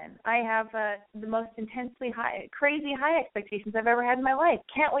mind then. I have the most intensely crazy high expectations I've ever had in my life.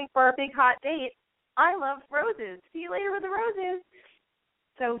 Can't wait for our big hot date. I love roses. See you later with the roses.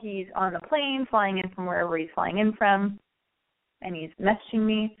 So he's on the plane flying in from wherever he's flying in from, and he's messaging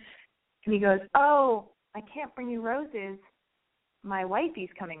me, and he goes, oh, I can't bring you roses. My wifey's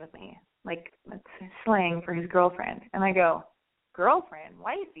coming with me. Like, that's slang for his girlfriend. And I go, girlfriend?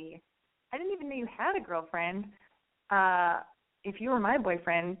 Wifey? I didn't even know you had a girlfriend. If you were my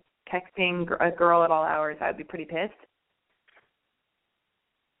boyfriend texting a girl at all hours, I would be pretty pissed.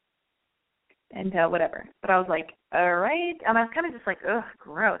 And whatever. But I was like, all right. And I was kind of just like, ugh,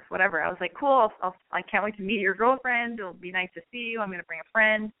 gross, whatever. I was like, cool, I can't wait to meet your girlfriend. It'll be nice to see you. I'm going to bring a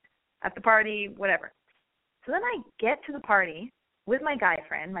friend at the party, whatever. So then I get to the party with my guy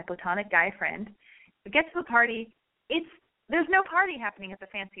friend, my platonic guy friend. We get to the party. There's no party happening at the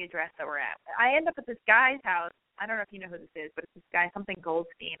fancy address that we're at. I end up at this guy's house. I don't know if you know who this is, but it's this guy, something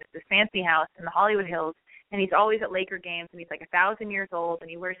Goldstein. It's this fancy house in the Hollywood Hills. and he's always at Laker games, and he's like 1,000 years old, and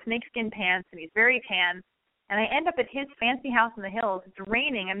he wears snakeskin pants, and he's very tan. And I end up at his fancy house in the hills. It's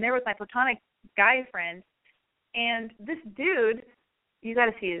raining. I'm there with my platonic guy friend, and this dude, you got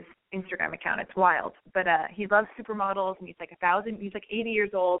to see his Instagram account. It's wild. But he loves supermodels, and he's like 80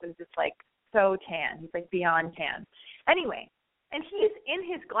 years old, and just like so tan. He's like beyond tan. Anyway, and he's in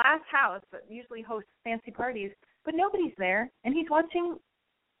his glass house that usually hosts fancy parties, but nobody's there, and he's watching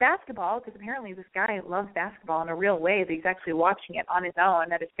basketball, because apparently this guy loves basketball in a real way, that he's actually watching it on his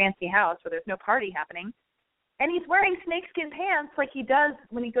own at his fancy house where there's no party happening. And he's wearing snakeskin pants like he does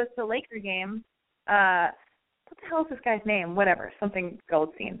when he goes to a Laker game. What the hell is this guy's name? Whatever, something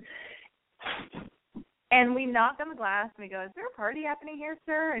Goldstein. And we knock on the glass, and we go, "Is there a party happening here,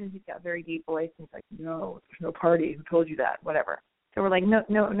 sir?" And he's got a very deep voice, and he's like, "No, there's no party. Who told you that?" Whatever. So we're like,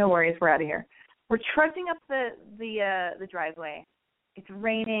 no worries, we're out of here. We're trudging up the driveway. It's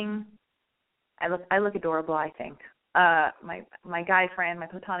raining. I look adorable, I think. My guy friend, my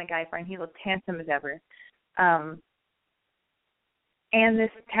platonic guy friend, he looks handsome as ever. And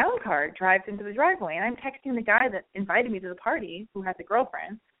this town car drives into the driveway, and I'm texting the guy that invited me to the party, who has a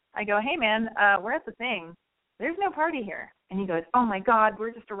girlfriend. I go, "Hey man, we're at the thing. There's no party here." And he goes, "Oh my God,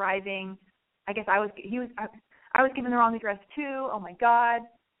 we're just arriving. I guess I was given the wrong address too. Oh my God."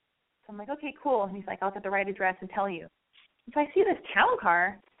 So I'm like, "Okay, cool." And he's like, "I'll get the right address and tell you." So I see this town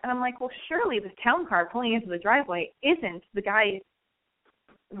car, and I'm like, well, surely this town car pulling into the driveway isn't the guy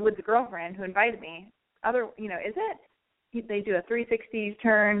with the girlfriend who invited me. Is it? They do a 360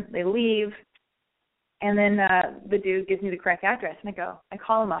 turn, they leave, and then the dude gives me the correct address, and I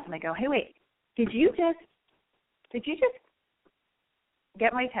call him up, and I go, "Hey, wait, did you just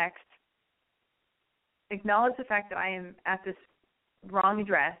get my text, acknowledge the fact that I am at this wrong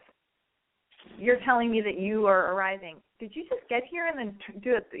address? You're telling me that you are arriving. Did you just get here and then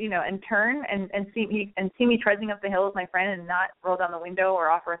do it, and turn and see me trudging up the hill with my friend and not roll down the window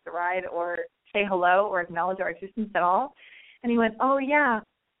or offer us a ride or say hello or acknowledge our existence at all?" And he went, "Oh yeah,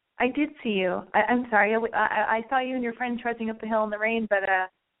 I did see you. I'm sorry. I saw you and your friend trudging up the hill in the rain, but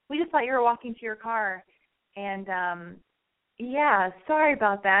we just thought you were walking to your car. And yeah, sorry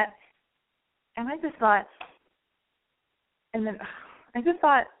about that." And I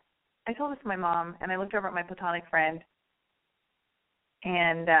told this to my mom, and I looked over at my platonic friend,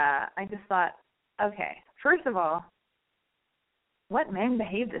 and I just thought, okay, first of all, what men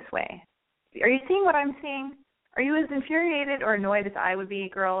behave this way? Are you seeing what I'm seeing? Are you as infuriated or annoyed as I would be,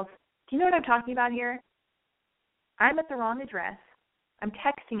 girls? Do you know what I'm talking about here? I'm at the wrong address. I'm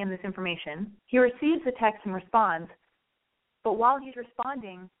texting him this information. He receives the text and responds, but while he's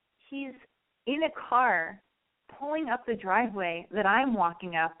responding, he's in a car pulling up the driveway that I'm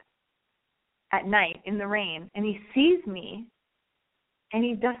walking up at night in the rain, and he sees me, and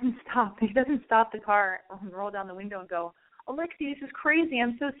he doesn't stop. He doesn't stop the car and roll down the window and go, "Alexi, this is crazy.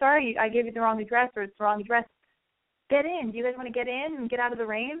 I'm so sorry. I gave you the wrong address, or it's the wrong address. Get in. Do you guys want to get in and get out of the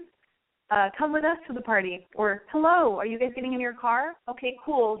rain? Come with us to the party." Or, "Hello, are you guys getting in your car? Okay,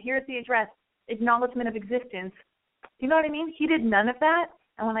 cool. Here's the address. Acknowledgement of existence." You know what I mean? He did none of that,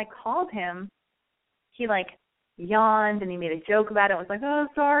 and when I called him, he yawned, and he made a joke about it. I was like, "Oh,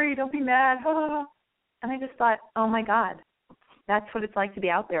 sorry, don't be mad." And I just thought, oh my God, that's what it's like to be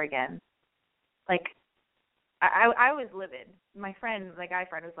out there again. I was livid. My friend, my guy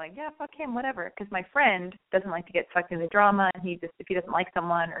friend, was like, "Yeah, fuck him, whatever," because my friend doesn't like to get sucked into drama, and if he doesn't like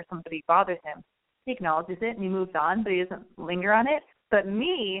someone or somebody bothers him, he acknowledges it and he moves on, but he doesn't linger on it. But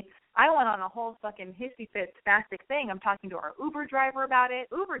me, I went on a whole fucking hissy fit spastic thing. I'm talking to our Uber driver about it.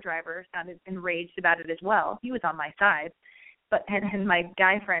 Uber driver sounded enraged about it as well. He was on my side. And my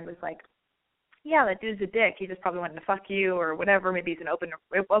guy friend was like, "Yeah, that dude's a dick. He just probably wanted to fuck you or whatever. Maybe he's an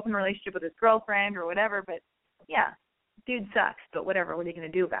open relationship with his girlfriend or whatever. But yeah, dude sucks. But whatever. What are you going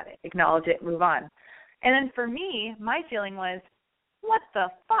to do about it? Acknowledge it, move on." And then for me, my feeling was, what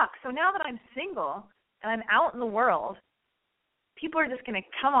the fuck? So now that I'm single and I'm out in the world, people are just going to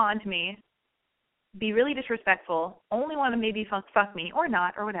come on to me, be really disrespectful, only want to maybe fuck me or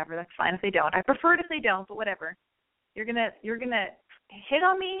not or whatever. That's fine if they don't. I prefer it if they don't, but whatever. You're gonna hit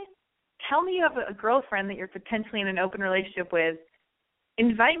on me, tell me you have a girlfriend that you're potentially in an open relationship with,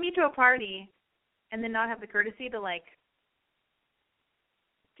 invite me to a party, and then not have the courtesy to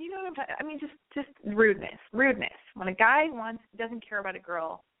do you know what I'm talking? I mean, just rudeness. When a guy doesn't care about a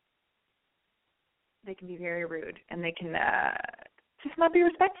girl, they can be very rude, and they can just not be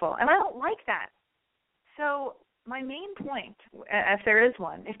respectful, and I don't like that. So my main point, if there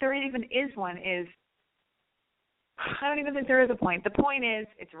even is one, is I don't even think there is a point. The point is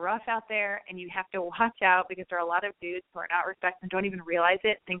it's rough out there, and you have to watch out because there are a lot of dudes who are not respected and don't even realize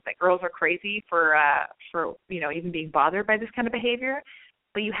it, think that girls are crazy for even being bothered by this kind of behavior.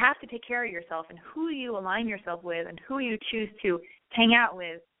 But you have to take care of yourself, and who you align yourself with and who you choose to hang out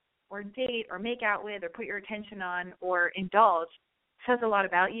with or date or make out with or put your attention on or indulge says a lot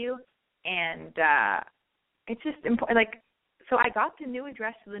about you. And it's just important. Like, so I got the new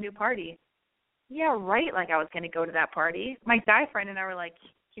address to the new party. Yeah, right, like I was going to go to that party. My guy friend and I were like,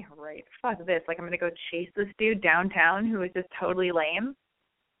 yeah, right, fuck this. Like, I'm going to go chase this dude downtown who is just totally lame.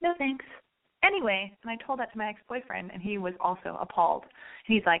 No thanks. Anyway, and I told that to my ex-boyfriend, and he was also appalled.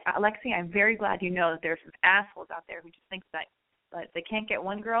 And he's like, Alexi, I'm very glad you know that there's some assholes out there who just think that they can't get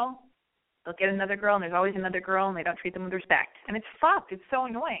one girl, they'll get another girl, and there's always another girl, and they don't treat them with respect. And it's fucked. It's so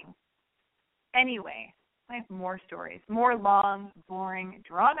annoying. Anyway, I have more stories, more long, boring,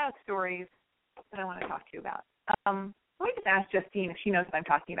 drawn-out stories that I want to talk to you about. Let me just ask Justine if she knows what I'm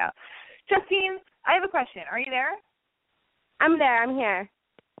talking about. Justine, I have a question. Are you there? I'm there. I'm here.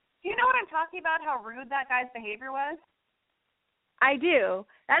 Do you know what I'm talking about, how rude that guy's behavior was? I do.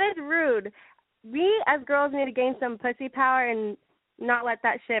 That is rude. We as girls need to gain some pussy power and not let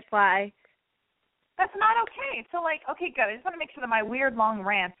that shit fly. That's not okay. So, like, okay, good. I just want to make sure that my weird long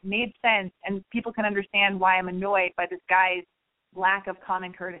rant made sense and people can understand why I'm annoyed by this guy's lack of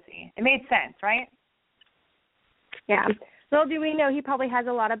common courtesy. It made sense, right? Yeah. Little do we know he probably has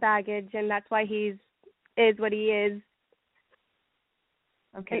a lot of baggage, and that's why he's is what he is.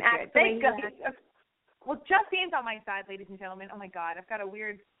 Okay, good. Thank God. Well, Justine's on my side, ladies and gentlemen. Oh, my God. I've got a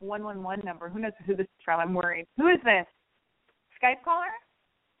weird 111 number. Who knows who this is from? I'm worried. Who is this? Skype caller?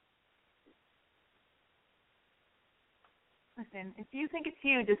 Listen, if you think it's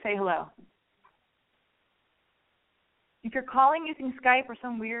you, just say hello. If you're calling using Skype or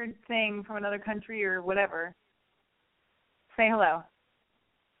some weird thing from another country or whatever, say hello.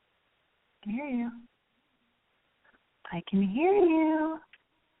 I can hear you. I can hear you.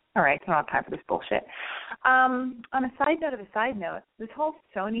 All right, I don't have time for this bullshit. On a side note of a side note, this whole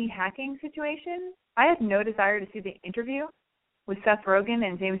Sony hacking situation, I had no desire to see the interview with Seth Rogen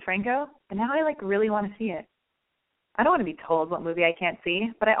and James Franco, but now I really want to see it. I don't want to be told what movie I can't see,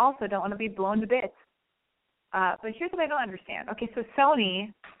 but I also don't want to be blown to bits. But here's what I don't understand. Okay, so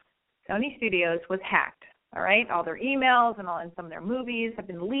Sony Studios was hacked, all right? All their emails and some of their movies have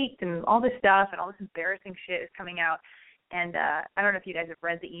been leaked and all this stuff and all this embarrassing shit is coming out. And I don't know if you guys have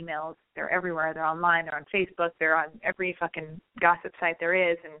read the emails. They're everywhere. They're online. They're on Facebook. They're on every fucking gossip site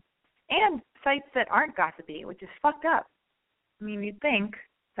there is and sites that aren't gossipy, which is fucked up. I mean, you'd think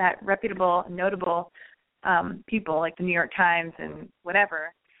that reputable, notable people like the New York Times and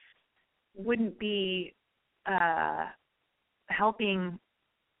whatever wouldn't be helping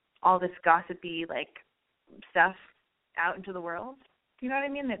all this gossipy stuff out into the world. Do you know what I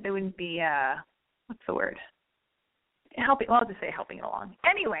mean? That they wouldn't be what's the word? Helping. Well, I'll just say helping it along.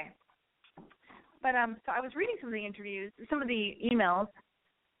 Anyway, but so I was reading some of the interviews, some of the emails,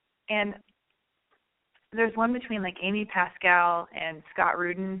 and there's one between Amy Pascal and Scott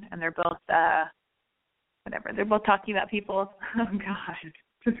Rudin, and they're both whatever. They're both talking about people. Oh God,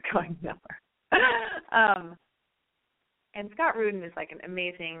 just going nowhere. And Scott Rudin is an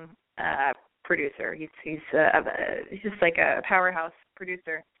amazing producer. He's just a powerhouse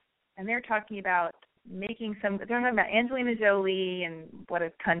producer, and they're talking about they're talking about Angelina Jolie and what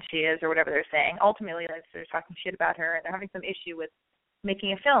a cunt she is or whatever they're saying. Ultimately, they're talking shit about her, and they're having some issue with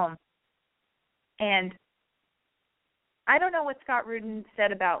making a film. And I don't know what Scott Rudin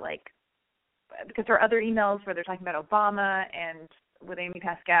said about because there are other emails where they're talking about Obama and with Amy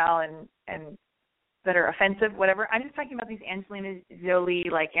Pascal and that are offensive, whatever. I'm just talking about these Angelina Jolie,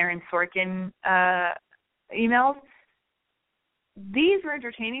 Aaron Sorkin emails. These were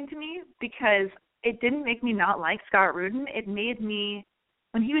entertaining to me because it didn't make me not like Scott Rudin. It made me,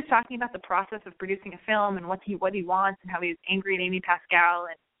 when he was talking about the process of producing a film and what he wants and how he was angry at Amy Pascal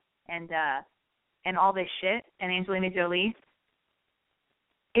and all this shit and Angelina Jolie,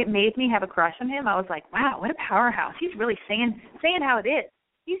 it made me have a crush on him. I was like, wow, what a powerhouse. He's really saying how it is.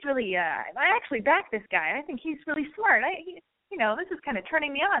 He's really, I actually back this guy. I think he's really smart. This is kind of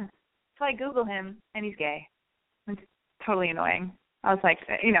turning me on. So I Google him, and he's gay. It's totally annoying. I was like,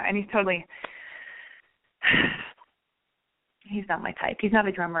 and he's totally, he's not my type. He's not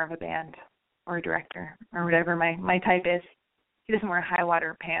a drummer of a band or a director or whatever my type is. He doesn't wear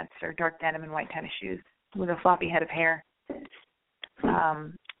high-water pants or dark denim and white tennis shoes with a floppy head of hair.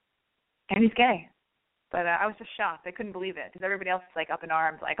 And he's gay. But I was just shocked. I couldn't believe it because everybody else is up in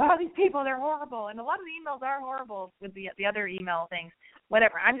arms, oh, these people, they're horrible. And a lot of the emails are horrible with the other email things.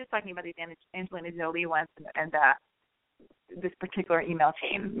 Whatever. I'm just talking about these Angelina Jolie ones and this particular email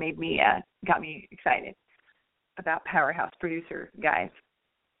chain got me excited about Powerhouse producer guys.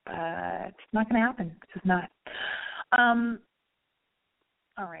 It's not going to happen. It's just not.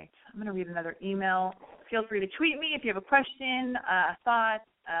 All right. I'm going to read another email. Feel free to tweet me if you have a question, a thought,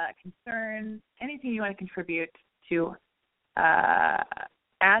 concern, anything you want to contribute to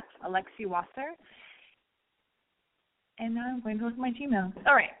at Alexi Wasser. And now I'm going to look at my Gmail.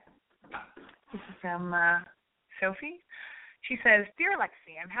 All right. This is from Sophie. She says, Dear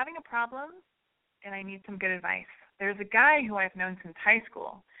Alexi, I'm having a problem and I need some good advice. There's a guy who I've known since high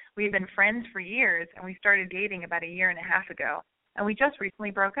school. We've been friends for years, and we started dating about a year and a half ago, and we just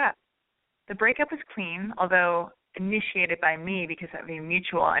recently broke up. The breakup was clean, although initiated by me because of a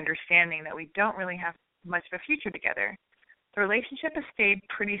mutual understanding that we don't really have much of a future together. The relationship has stayed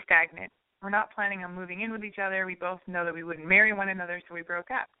pretty stagnant. We're not planning on moving in with each other. We both know that we wouldn't marry one another, so we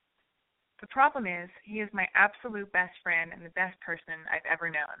broke up. The problem is he is my absolute best friend and the best person I've ever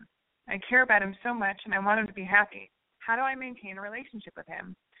known. I care about him so much, and I want him to be happy. How do I maintain a relationship with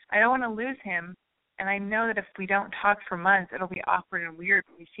him? I don't want to lose him, and I know that if we don't talk for months, it'll be awkward and weird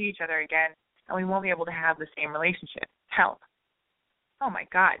when we see each other again, and we won't be able to have the same relationship. Help. Oh, my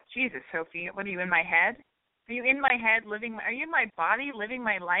God. Jesus, Sophie, what are you, in my head? Are you in my head are you in my body living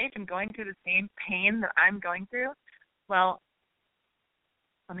my life and going through the same pain that I'm going through? Well,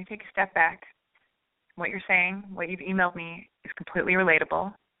 let me take a step back. What you're saying, what you've emailed me is completely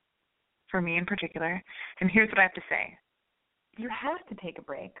relatable for me in particular. And here's what I have to say. You have to take a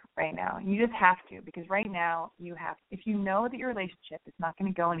break right now. You just have to, because right now if you know that your relationship is not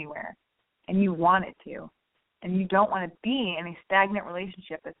going to go anywhere and you want it to, and you don't want to be in a stagnant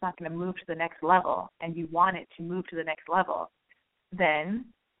relationship that's not going to move to the next level, and you want it to move to the next level, then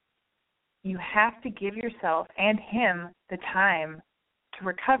you have to give yourself and him the time to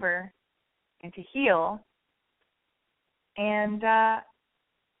recover and to heal, and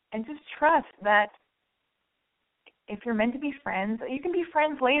just trust that if you're meant to be friends, you can be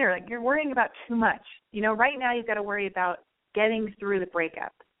friends later. Like, you're worrying about too much. You know, right now you've got to worry about getting through the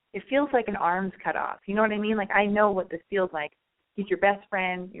breakup. It feels like an arm's cut off. You know what I mean? Like, I know what this feels like. He's your best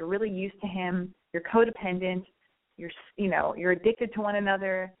friend. You're really used to him. You're codependent. You're addicted to one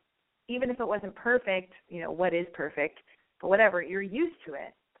another. Even if it wasn't perfect, what is perfect? But whatever, you're used to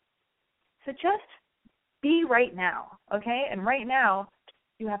it. So just be right now, okay? And right now,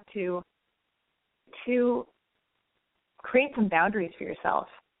 you have to create some boundaries for yourself.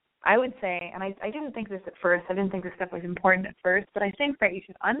 I would say, and I didn't think this at first, I didn't think this stuff was important at first, but I think that you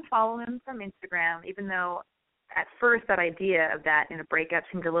should unfollow him from Instagram, even though at first that idea of that in a breakup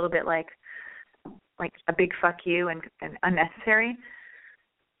seemed a little bit like a big fuck you and unnecessary.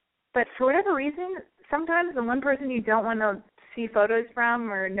 But for whatever reason, sometimes the one person you don't want to see photos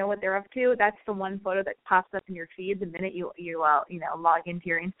from or know what they're up to, that's the one photo that pops up in your feed the minute you log into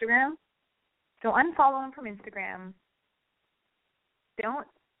your Instagram. So unfollow him from Instagram. Don't,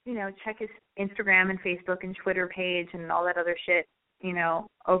 check his Instagram and Facebook and Twitter page and all that other shit,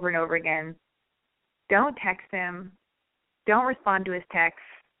 over and over again. Don't text him. Don't respond to his texts.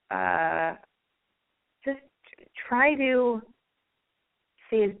 Just try to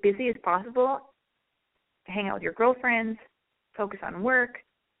stay as busy as possible. Hang out with your girlfriends. Focus on work.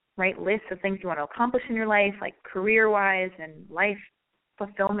 Write lists of things you want to accomplish in your life, like career-wise and life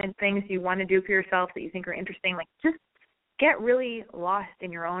fulfillment things you want to do for yourself that you think are interesting. Like, just get really lost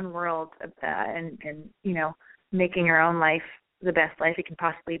in your own world and making your own life the best life it can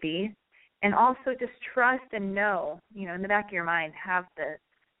possibly be. And also just trust and know, in the back of your mind, have the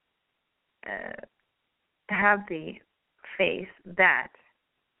faith that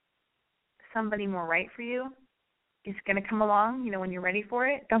somebody more right for you is going to come along, when you're ready for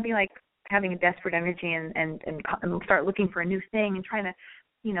it. Don't be like having a desperate energy and start looking for a new thing and trying to,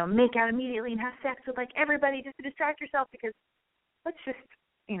 make out immediately and have sex with everybody just to distract yourself, because let's just,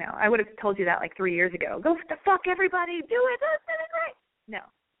 I would have told you that 3 years ago. Go fuck everybody, do it, that's right. No.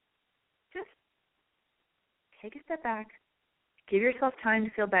 Just take a step back, give yourself time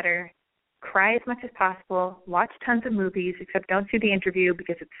to feel better, cry as much as possible, watch tons of movies, except don't see The Interview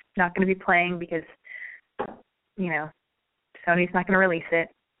because it's not going to be playing because, Sony's not going to release it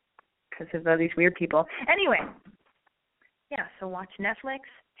because of all these weird people. Anyway, yeah, so watch Netflix,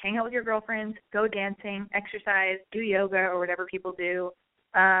 hang out with your girlfriends, go dancing, exercise, do yoga or whatever people do,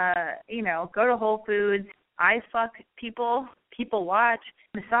 go to Whole Foods, eyes fuck people watch,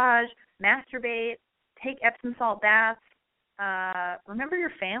 massage, masturbate, take Epsom salt baths, remember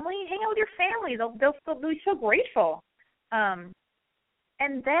your family, hang out with your family, they'll be so grateful.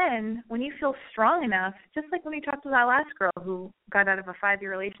 And then when you feel strong enough, just like when we talked to that last girl who got out of a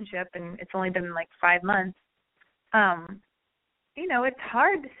 5-year relationship and it's only been 5 months, you know, it's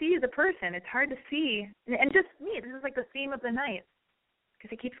hard to see the person. It's hard to see, and just me, this is like the theme of the night,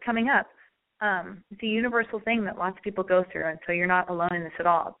 because it keeps coming up. It's a universal thing that lots of people go through, and so you're not alone in this at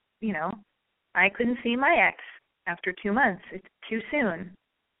all. You know, I couldn't see my ex after 2 months. It's too soon.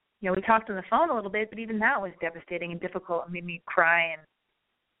 You know, we talked on the phone a little bit, but even that was devastating and difficult and made me cry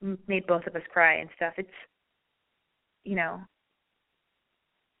and made both of us cry and stuff. It's, you know,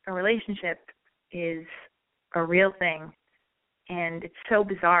 a relationship is a real thing, and it's so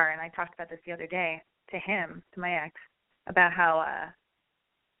bizarre. And I talked about this the other day to him, to my ex, about how,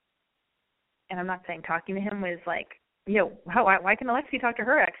 and I'm not saying talking to him was like, you know, why can Alexi talk to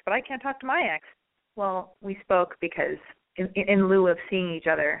her ex, but I can't talk to my ex? Well, we spoke because in lieu of seeing each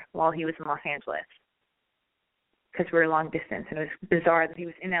other while he was in Los Angeles, because we were long distance, and it was bizarre that he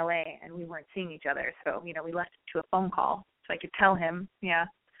was in LA and we weren't seeing each other. So, you know, we left it to a phone call so I could tell him, yeah,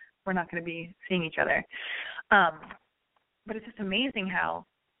 we're not going to be seeing each other. But it's just amazing how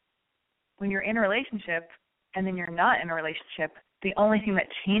when you're in a relationship and then you're not in a relationship, the only thing that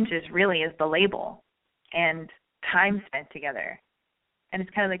changes really is the label and time spent together. And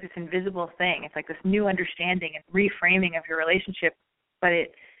it's kind of like this invisible thing. It's like this new understanding and reframing of your relationship, but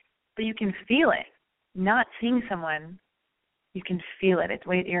you can feel it. Not seeing someone, you can feel it.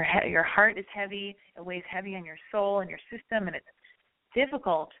 Your heart is heavy. It weighs heavy on your soul and your system, and it's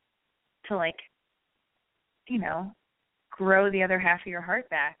difficult to, like, you know, grow the other half of your heart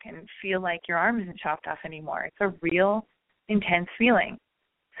back and feel like your arm isn't chopped off anymore. It's a real intense feeling.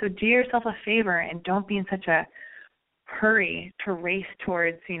 So do yourself a favor and don't be in such a hurry to race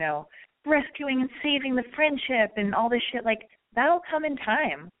towards, you know, rescuing and saving the friendship and all this shit. Like, that'll come in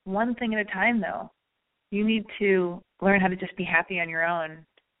time, one thing at a time, though. You need to learn how to just be happy on your own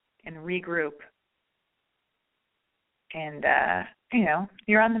and regroup. And, you know,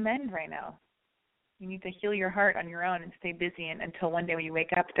 you're on the mend right now. You need to heal your heart on your own and stay busy until one day when you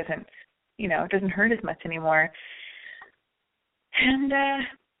wake up, it doesn't hurt as much anymore. And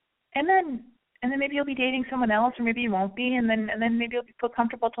then maybe you'll be dating someone else, or maybe you won't be, and then maybe you'll feel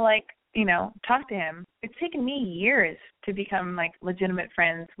comfortable to, like, you know, talk to him. It's taken me years to become, like, legitimate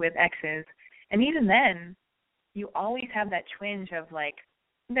friends with exes, and even then, you always have that twinge of, like,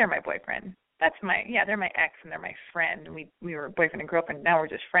 they're my boyfriend. They're my ex and they're my friend. We were boyfriend and girlfriend. Now we're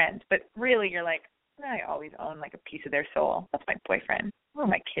just friends. But really, you're like, I always own, like, a piece of their soul. That's my boyfriend. Who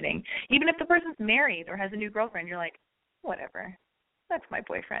am I kidding? Even if the person's married or has a new girlfriend, you're like, whatever. That's my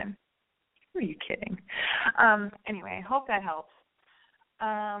boyfriend. Who are you kidding? Anyway, hope that helps.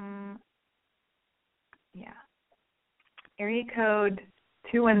 Yeah. Area code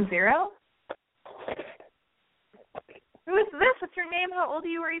 210. Who is this? What's your name? How old are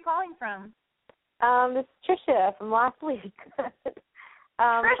you? Where are you calling from? This is Trisha from last week.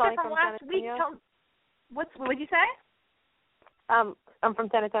 Trisha from last week. What did you say? I'm from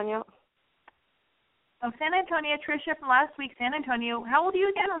San Antonio. Oh, San Antonio. Trisha from last week, San Antonio. How old are you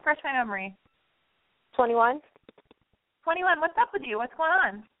again? Refresh my memory. 21. 21. What's up with you? What's going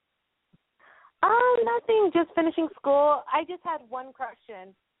on? Nothing. Just finishing school. I just had one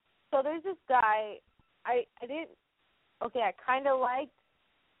question. So there's this guy I kind of liked,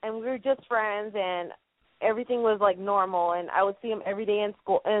 and we were just friends, and everything was, like, normal, and I would see him every day in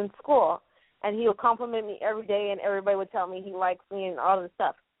school, and he would compliment me every day, and everybody would tell me he likes me and all this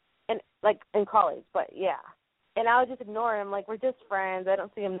stuff, and, like, in college, but, yeah. And I would just ignore him, like, we're just friends. I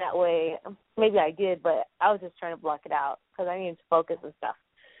don't see him that way. Maybe I did, but I was just trying to block it out because I needed to focus and stuff.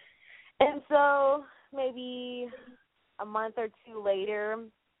 And so maybe a month or two later,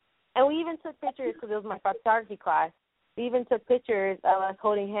 and we even took pictures because it was my photography class. We even took pictures of us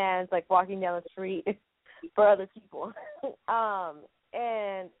holding hands, like, walking down the street for other people.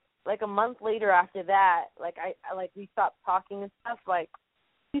 And, like, a month later after that, like, we stopped talking and stuff. Like,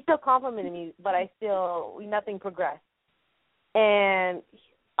 he still complimented me, but nothing progressed. And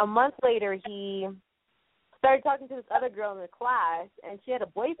a month later, he started talking to this other girl in the class, and she had a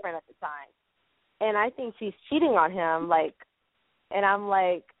boyfriend at the time. And I think she's cheating on him, like, and I'm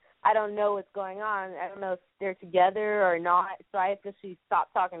like, I don't know what's going on. I don't know if they're together or not. So I officially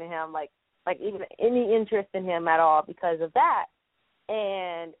stopped talking to him, like even any interest in him at all because of that.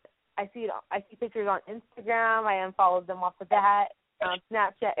 And I see pictures on Instagram. I unfollowed them off of that,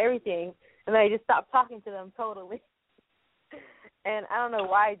 Snapchat, everything. And then I just stopped talking to them totally. And I don't know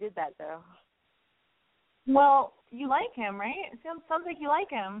why I did that, though. Well, you like him, right? It sounds like you like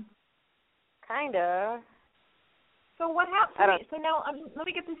him. Kind of. So what happened? So now let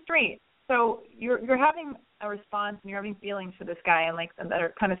me get this straight. So you're having a response and you're having feelings for this guy and, like, that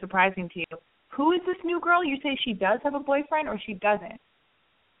are kind of surprising to you. Who is this new girl? You say she does have a boyfriend or she doesn't?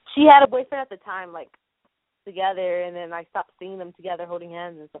 She had a boyfriend at the time, like together, and then I stopped seeing them together holding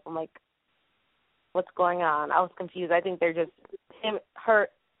hands and stuff. I'm like, what's going on? I was confused. I think they're just the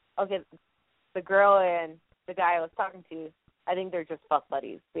girl and the guy I was talking to, I think they're just fuck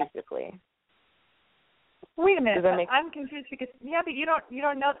buddies, basically. Wait a minute, I'm confused because but you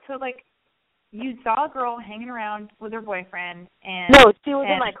don't know. So like, you saw a girl hanging around with her boyfriend, and no, she was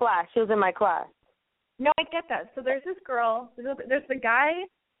in my class. She was in my class. No, I get that. So there's this girl. There's the guy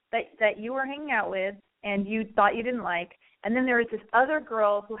that you were hanging out with, and you thought you didn't like, and then there was this other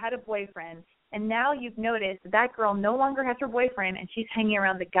girl who had a boyfriend, and now you've noticed that girl no longer has her boyfriend, and she's hanging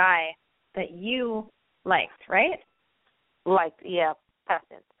around the guy that you liked, right? Liked, yeah,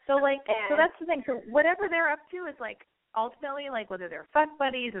 passing. So so that's the thing. So whatever they're up to is like ultimately like whether they're fuck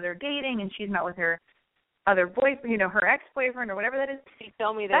buddies or they're dating, and she's not with her other boyfriend, her ex-boyfriend or whatever that is. She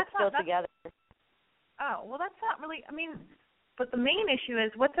told me they're still together. Oh, well, that's not really. I mean, but the main issue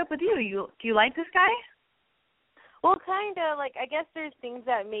is what's up with you? Do you like this guy? Well, kind of. Like, I guess there's things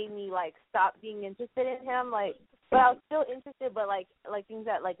that made me like stop being interested in him. Like, but I was still interested, but like things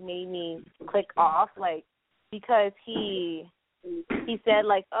that like made me click off, like because he said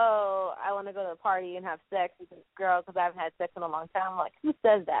like, oh, I want to go to a party and have sex with this girl because I haven't had sex in a long time. I'm like, who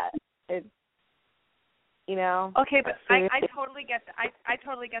says that? Okay, but I totally get that. I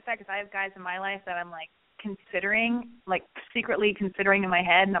totally get that because I have guys in my life that I'm like considering, like secretly considering in my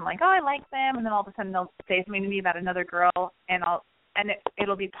head, and I'm like, oh, I like them, and then all of a sudden they'll say something to me about another girl, and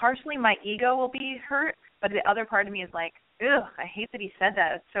it'll be partially my ego will be hurt, but the other part of me is like, ugh, I hate that he said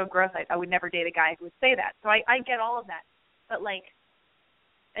that. It's so gross. I would never date a guy who would say that. So I get all of that. But, like,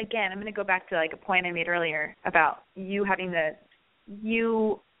 again, I'm going to go back to, like, a point I made earlier about you having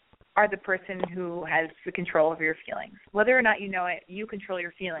you are the person who has the control of your feelings. Whether or not you know it, you control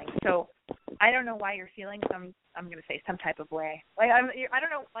your feelings. So I don't know why you're feeling I'm going to say some type of way. Like, I don't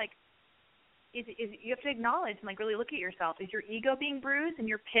know, like, is you have to acknowledge and, like, really look at yourself. Is your ego being bruised and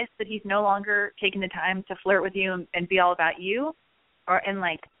you're pissed that he's no longer taking the time to flirt with you and be all about you?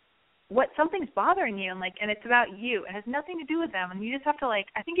 Something's bothering you, and it's about you. It has nothing to do with them, and you just have to, like,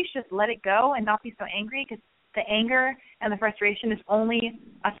 I think you should just let it go and not be so angry because the anger and the frustration is only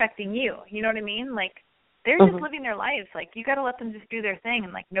affecting you. You know what I mean? Like, they're just living their lives. Like, you got to let them just do their thing,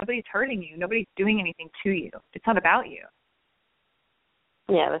 and, like, nobody's hurting you. Nobody's doing anything to you. It's not about you.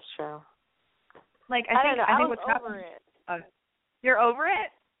 Yeah, that's true. Like, I think what's happening. You're over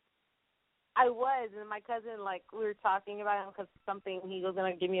it? I was, and my cousin, like, we were talking about him because he was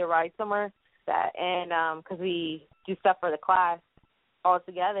going to give me a ride somewhere, because we do stuff for the class all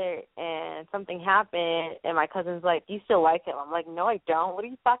together, and something happened, and my cousin's like, do you still like him? I'm like, no, I don't. What are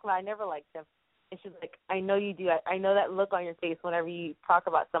you talking about? I never liked him. And she's like, I know you do. I know that look on your face whenever you talk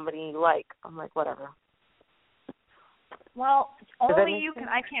about somebody you like. I'm like, whatever. Well, only you can.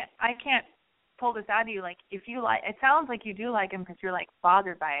 I can't pull this out of you. Like, if you like, it sounds like you do like him because you're like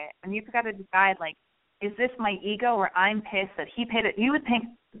bothered by it, and you've got to decide, like, is this my ego or I'm pissed that he was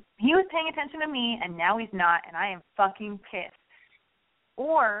paying attention to me and now he's not, and I am fucking pissed,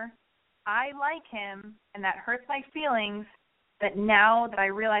 or I like him and that hurts my feelings that now that I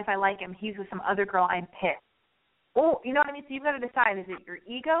realize I like him, he's with some other girl, I'm pissed. Oh, you know what I mean? So you've got to decide, is it your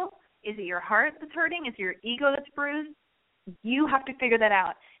ego? Is it your heart that's hurting? Is it your ego that's bruised? You have to figure that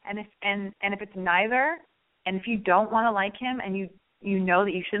out. And if it's neither, and if you don't want to like him and you know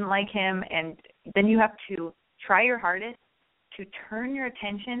that you shouldn't like him, and then you have to try your hardest to turn your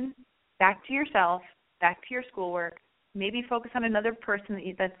attention back to yourself, back to your schoolwork, maybe focus on another person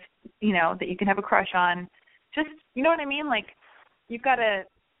that you can have a crush on. Just, you know what I mean? Like, you just got to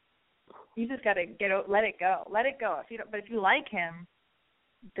let it go. Let it go. But if you like him,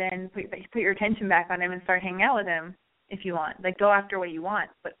 then put your attention back on him and start hanging out with him. If you want, like, go after what you want,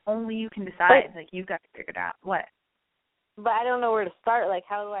 but only you can decide. Like, you've got to figure it out. What? But I don't know where to start. Like,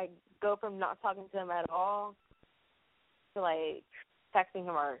 how do I go from not talking to him at all to, like, texting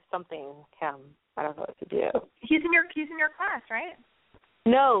him or something? I don't know what to do. He's in your class, right?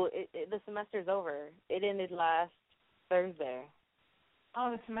 No, the semester's over. It ended last Thursday.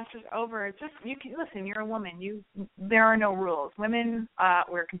 Oh, the semester's over. It's just, you can listen. You're a woman. There are no rules. Women,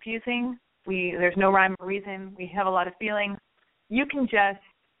 we're confusing. There's no rhyme or reason. We have a lot of feelings. You can just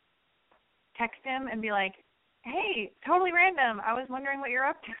text him and be like, hey, totally random, I was wondering what you're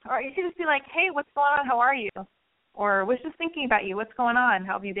up to. Or you can just be like, hey, what's going on? How are you? Or was just thinking about you. What's going on?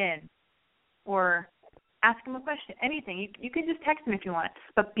 How have you been? Or ask him a question. Anything. You can just text him if you want.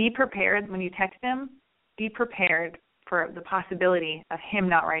 But be prepared when you text him. Be prepared for the possibility of him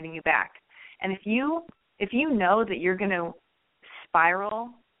not writing you back. And if you know that you're going to spiral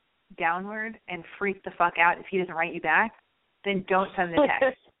downward and freak the fuck out if he doesn't write you back, then don't send the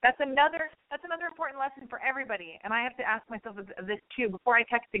text. That's another important lesson for everybody. And I have to ask myself this too. Before I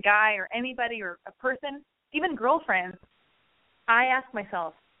text a guy or anybody or a person, even girlfriends, I ask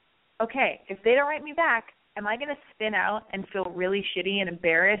myself, okay, if they don't write me back, am I going to spin out and feel really shitty and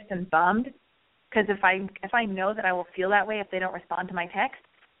embarrassed and bummed? Because if I know that I will feel that way if they don't respond to my text,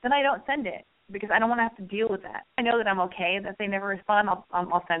 then I don't send it because I don't want to have to deal with that. I know that I'm okay, that if they never respond,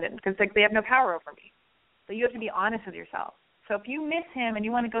 I'll send it because they have no power over me. So you have to be honest with yourself. So if you miss him and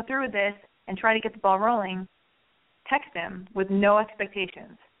you want to go through with this and try to get the ball rolling, text him with no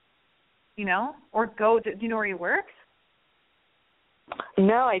expectations, or go to, do you know where he works?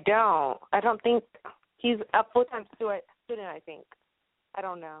 No, I don't. I don't think he's a full-time student, I think. I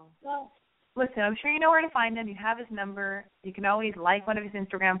don't know. Well, listen, I'm sure you know where to find him. You have his number. You can always like one of his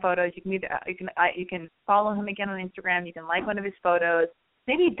Instagram photos. You can follow him again on Instagram. You can like one of his photos.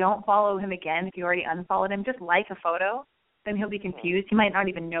 Maybe don't follow him again if you already unfollowed him. Just like a photo. Then he'll be confused. He might not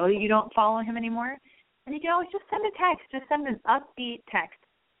even know that you don't follow him anymore. And you can always just send a text. Just send an upbeat text.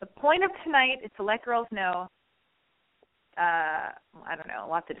 The point of tonight is to let girls know, I don't know,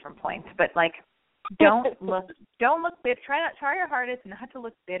 lots of different points, but like, don't look bitter. Try your hardest not to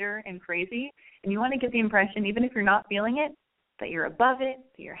look bitter and crazy. And you want to get the impression, even if you're not feeling it, that you're above it,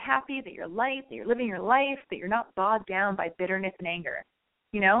 that you're happy, that you're light, that you're living your life, that you're not bogged down by bitterness and anger.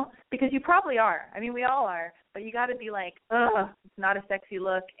 Because you probably are. I mean, we all are. But you got to be like, ugh, it's not a sexy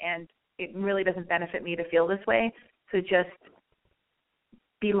look, and it really doesn't benefit me to feel this way. So just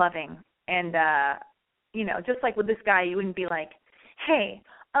be loving. And, just like with this guy, you wouldn't be like, hey,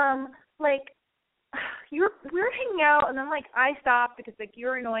 we're hanging out, and then, I stopped because,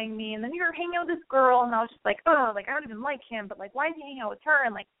 you're annoying me, and then you're hanging out with this girl, and I was just like, oh, I don't even like him, but, why is he hanging out with her?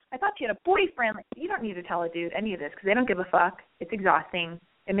 And, I thought she had a boyfriend. You don't need to tell a dude any of this because they don't give a fuck. It's exhausting.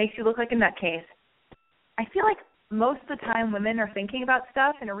 It makes you look like a nutcase. I feel like most of the time women are thinking about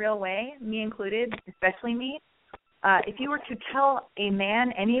stuff in a real way, me included, especially me. If you were to tell a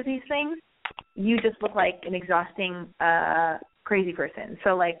man any of these things, you just look like an exhausting, crazy person.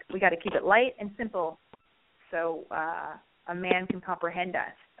 So, we got to keep it light and simple so a man can comprehend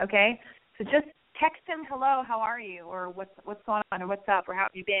us, okay? So just text him, hello, how are you, or what's going on, or what's up, or how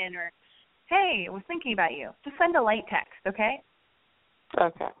have you been, or hey, I was thinking about you. Just send a light text, okay?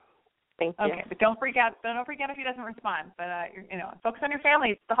 Okay. Thank you. Okay, but don't freak out. Don't freak out if he doesn't respond. But focus on your family.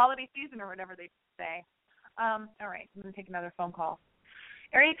 It's the holiday season, or whatever they say. All right, I'm gonna take another phone call.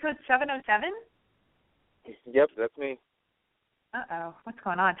 Area code 707. Yep, that's me. Uh-oh, what's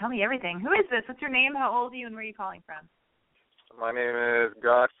going on? Tell me everything. Who is this? What's your name? How old are you? And where are you calling from? My name is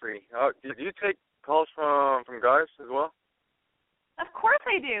Godfrey. Oh, do you take calls from guys as well? Of course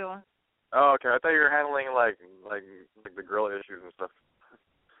I do. Oh, okay. I thought you were handling like the girl issues and stuff.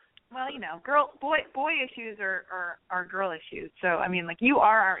 Well, boy issues are girl issues. So I mean, you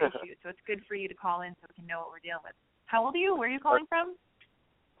are our issues. So it's good for you to call in so we can know what we're dealing with. How old are you? Where are you calling from?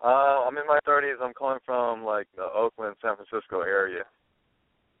 I'm in my 30s. I'm calling from the Oakland, San Francisco area.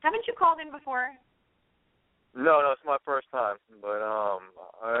 Haven't you called in before? No, it's my first time. But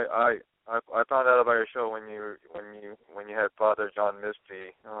I found out about your show when you had Father John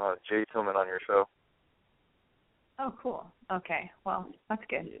Misty, Jay Tillman on your show. Oh, cool. Okay, well, that's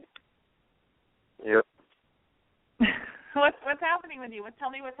good. Yep. What's happening with you? Tell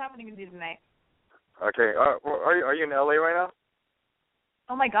me what's happening with you tonight. Okay. Are you in LA right now?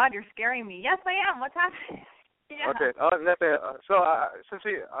 Oh my God, you're scaring me. Yes, I am. What's happening? Yeah. Okay. Nothing. So I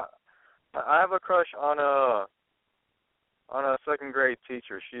have a crush on a second grade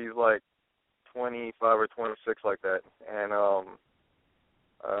teacher. She's 25 or 26, like that, and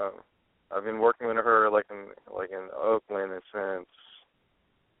I've been working with her in Oakland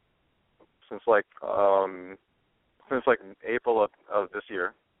since April of this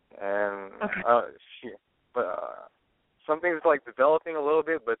year, and okay. something's developing a little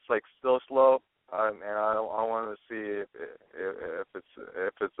bit, but it's still slow, and I want to see if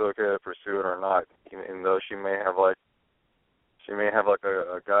it's okay to pursue it or not, even though she may have a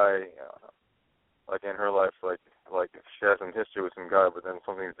guy in her life, she has some history with some guy, but then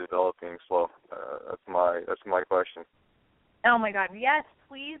something's developing slow. That's my question. Oh my God, yes,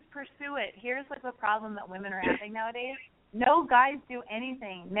 please pursue it. Here's the problem that women are having nowadays. No guys do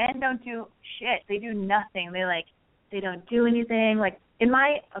anything. Men don't do shit. They do nothing. They don't do anything.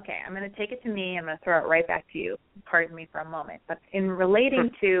 I'm going to take it to me. I'm going to throw it right back to you. Pardon me for a moment. But in relating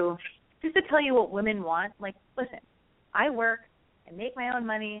to, just to tell you what women want, listen, I work, I make my own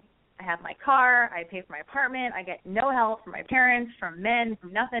money, I have my car, I pay for my apartment, I get no help from my parents, from men,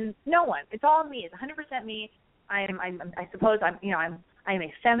 from nothing, no one. It's all me. It's 100% me. I suppose I'm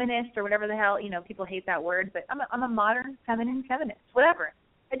a feminist or whatever the hell, people hate that word, but I'm a modern feminist, whatever.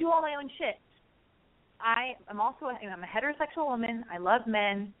 I do all my own shit. I'm a heterosexual woman. I love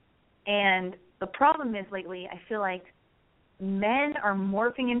men. And the problem is lately I feel like men are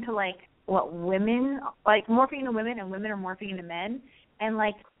morphing into like what women, like morphing into women, and women are morphing into men. And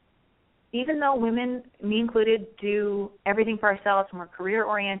like, even though women, me included, do everything for ourselves and we're career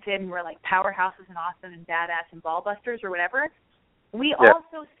oriented and we're like powerhouses and awesome and badass and ball busters or whatever, we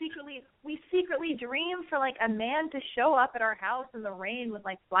also secretly dream for like a man to show up at our house in the rain with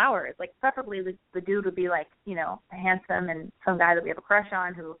like flowers. Like preferably the dude would be like, you know, handsome and some guy that we have a crush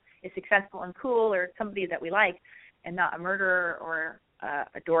on who is successful and cool, or somebody that we like, and not a murderer or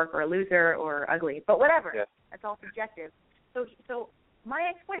a dork or a loser or ugly. But whatever. Yeah. That's all subjective. So my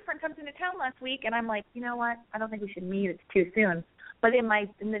ex-boyfriend comes into town last week, and I'm like, you know what? I don't think we should meet. It's too soon. But in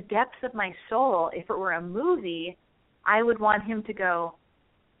the depths of my soul, if it were a movie, I would want him to go,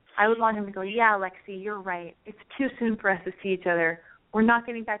 yeah, Lexi, you're right. It's too soon for us to see each other. We're not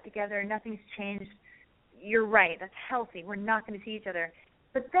getting back together. Nothing's changed. You're right. That's healthy. We're not going to see each other.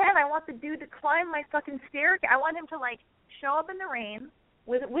 But then I want the dude to climb my fucking staircase. I want him to, like, show up in the rain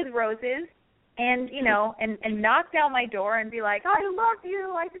with roses and, you know, and knock down my door and be like, I love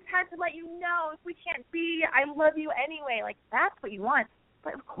you. I just had to let you know if we can't be, I love you anyway. Like, that's what you want.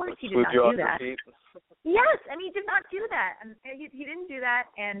 But, of course, he did not do that. Yes, and he did not do that. And he didn't do that.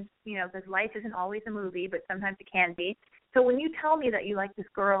 And, you know, because life isn't always a movie, but sometimes it can be. So when you tell me that you like this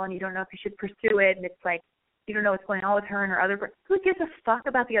girl and you don't know if you should pursue it, and it's like, you don't know what's going on with her and her other girl, who gives a fuck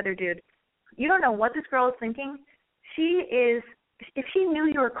about the other dude? You don't know what this girl is thinking. If she knew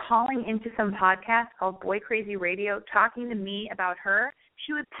you were calling into some podcast called Boy Crazy Radio talking to me about her,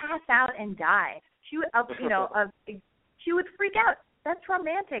 she would pass out and die. She would, she would freak out. That's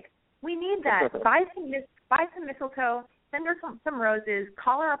romantic. We need that. Buy some mistletoe, send her some roses,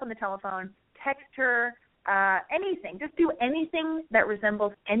 call her up on the telephone, text her, anything. Just do anything that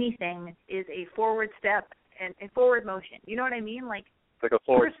resembles anything is a forward step and a forward motion. You know what I mean? Like, it's like a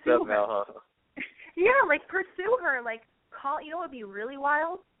forward step now, huh? Yeah, like pursue her. Like, call. You know what would be really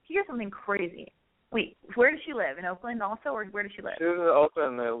wild? Here's something crazy. Wait, where does she live? In Oakland also, or where does she live? She lives in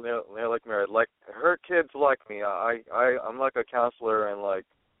Oakland. They're like married. Like, her kids like me. I'm like a counselor and like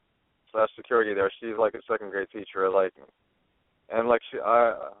 / security there. She's like a second grade teacher. Like, and like she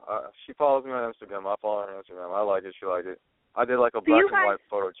follows me on Instagram. I follow her on Instagram. I like it. She liked it. I did like a black and white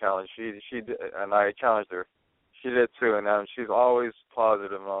photo challenge. She did, and I challenged her. She did too, and she's always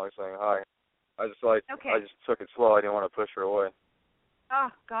positive and always saying hi. I just took it slow. I didn't want to push her away. Oh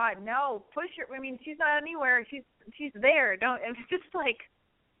God, no! Push her. I mean, she's not anywhere. She's there. Don't. It's just like,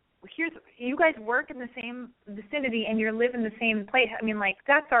 you guys work in the same vicinity and you live in the same place. I mean, like,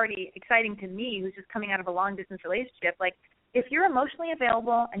 that's already exciting to me, who's just coming out of a long distance relationship. Like, if you're emotionally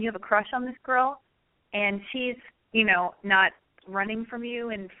available and you have a crush on this girl, and she's, you know, not running from you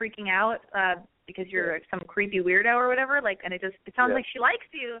and freaking out because you're some creepy weirdo or whatever, like, and it sounds like she likes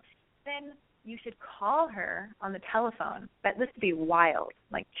you, then you should call her on the telephone. This would be wild.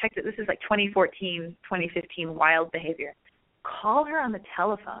 Like, check it. This is like 2014, 2015 wild behavior. Call her on the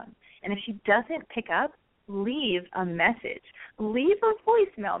telephone, and if she doesn't pick up, leave a message. Leave a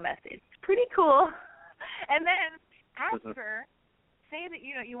voicemail message. It's pretty cool. And then ask her, say that,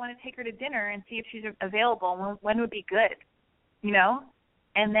 you know, you want to take her to dinner and see if she's available. When would be good, you know?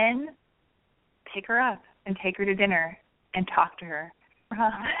 And then pick her up and take her to dinner and talk to her.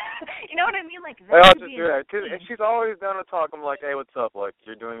 You know what I mean? Like, I'll just do that. And she's always down to talk. I'm like, hey, what's up? Like,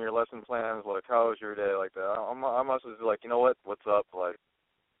 you're doing your lesson plans. Like, how was your day? Like that. I must just be like, you know what? What's up? Like,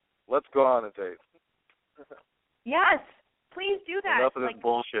 let's go on a date. Yes, please do that. Enough of this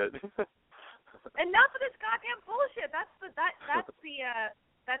bullshit. Enough of this goddamn bullshit. That's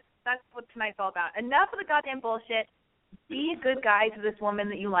what tonight's all about. Enough of the goddamn bullshit. Be a good guy to this woman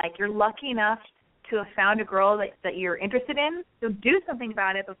that you like. You're lucky enough to have found a girl that you're interested in, so do something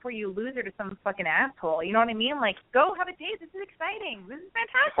about it before you lose her to some fucking asshole. You know what I mean? Like, go have a date. This is exciting. This is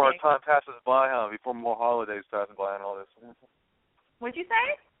fantastic. Before time passes by, huh? Before more holidays pass by and all this. What'd you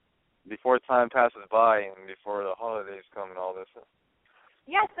say? Before time passes by and before the holidays come and all this.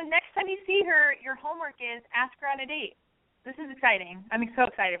 Yes, the next time you see her, your homework is ask her on a date. This is exciting. I'm so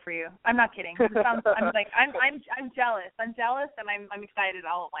excited for you. I'm not kidding. I'm jealous. I'm jealous, and I'm excited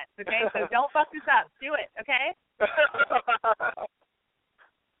all at once. Okay, so don't fuck this up. Do it. Okay.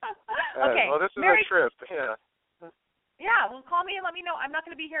 Okay. Well, this is a trip. Yeah. Yeah. Well, call me and let me know. I'm not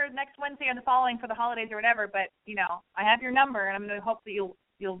going to be here next Wednesday or the following for the holidays or whatever, but you know, I have your number, and I'm going to hope that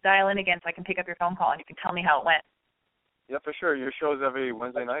you'll dial in again so I can pick up your phone call and you can tell me how it went. Yeah, for sure. Your show's every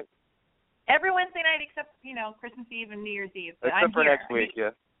Wednesday night. Every Wednesday night except, you know, Christmas Eve and New Year's Eve. But except for next week,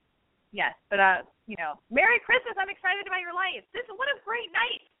 yeah. Yes, but, you know, Merry Christmas. I'm excited about your life. What a great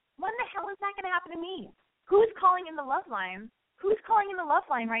night. to me. Who's calling in the love line? Who's calling in the love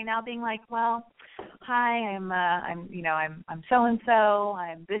line right now being like, well, hi, I'm so and so,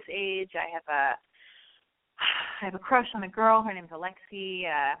 I'm this age, I have a crush on a girl, her name's Alexi.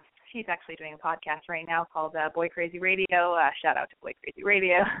 She's actually doing a podcast right now called Boy Crazy Radio. Shout out to Boy Crazy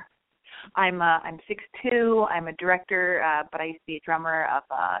Radio. I'm 6'2", I'm a director, but I used to be a drummer of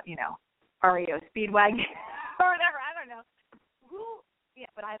REO Speedwagon or whatever, I don't know.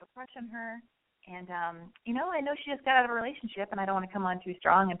 But I have a crush on her. And, I know she just got out of a relationship, and I don't want to come on too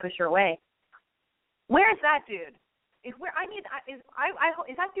strong and push her away. Where's that dude? Is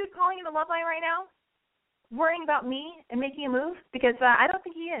that dude calling in the love line right now, worrying about me and making a move? Because I don't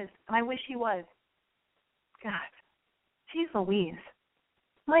think he is, and I wish he was. God, geez Louise.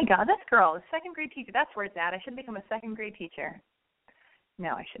 My God, this girl is second grade teacher. That's where it's at. I should become a second grade teacher. No,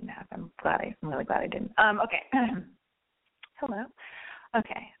 I shouldn't have. I'm really glad I didn't. Okay. Hello.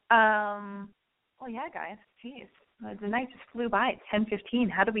 Okay. Well, yeah, guys. Jeez. The night just flew by. It's 10:15.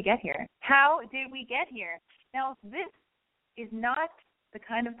 How did we get here? How did we get here? Now, if this is not the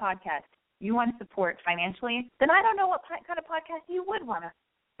kind of podcast you want to support financially, then I don't know what kind of podcast you would want to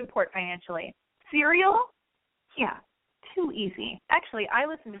support financially. Serial? Yeah, too easy. Actually, I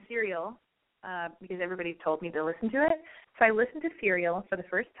listen to Serial because everybody told me to listen to it. So I listened to Serial for the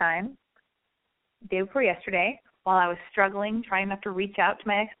first time the day before yesterday while I was struggling, trying not to reach out to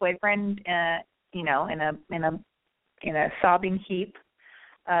my ex-boyfriend, in a sobbing heap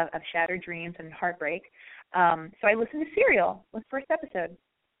of shattered dreams and heartbreak. So I listened to Serial, the first episode,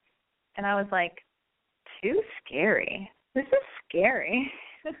 and I was like, too scary. This is scary.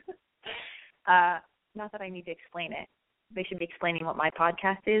 Not that I need to explain it. They should be explaining what my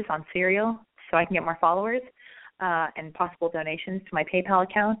podcast is on Serial so I can get more followers and possible donations to my PayPal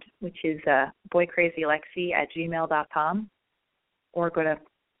account, which is boycrazyalexi@gmail.com, or go to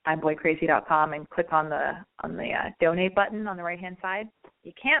imboycrazy.com and click on the donate button on the right-hand side.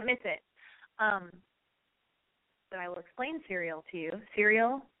 You can't miss it. But I will explain Serial to you.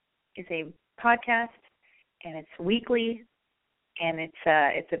 Serial is a podcast, and it's weekly, and it's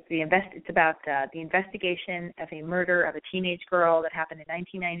about the investigation of a murder of a teenage girl that happened in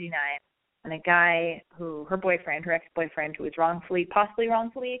 1999, and a guy her ex-boyfriend, who was possibly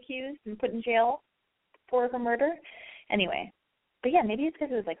wrongfully accused and put in jail for her murder. Anyway. But yeah, maybe it's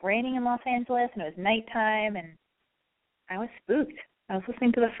because it was like raining in Los Angeles and it was nighttime, and I was spooked. I was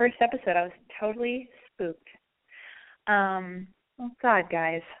listening to the first episode. I was totally spooked. Oh God,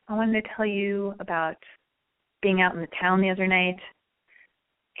 guys, I wanted to tell you about being out in the town the other night,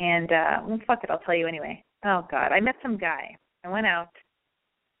 and well, fuck it, I'll tell you anyway. Oh God, I met some guy. I went out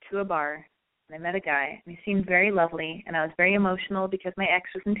to a bar and I met a guy, and he seemed very lovely, and I was very emotional because my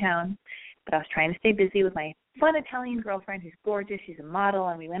ex was in town. But I was trying to stay busy with my fun Italian girlfriend who's gorgeous. She's a model,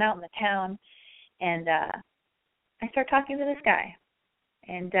 and we went out in the town, and I started talking to this guy.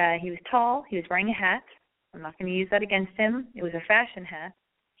 And he was tall. He was wearing a hat. I'm not going to use that against him. It was a fashion hat.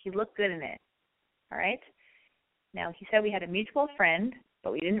 He looked good in it. All right? Now, he said we had a mutual friend,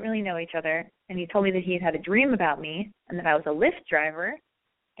 but we didn't really know each other. And he told me that he had had a dream about me and that I was a Lyft driver.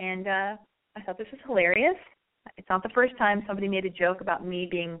 And I thought this was hilarious. It's not the first time somebody made a joke about me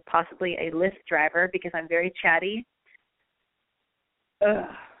being possibly a Lyft driver because I'm very chatty. Ugh,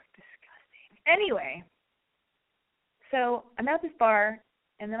 disgusting. Anyway, so I'm at this bar,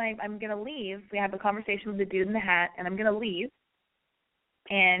 and then I'm going to leave. We have a conversation with the dude in the hat, and I'm going to leave.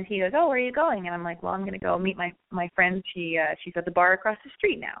 And he goes, oh, where are you going? And I'm like, well, I'm going to go meet my friend. She's at the bar across the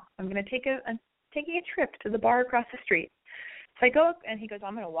street now. I'm going to taking a trip to the bar across the street. So I go, and he goes,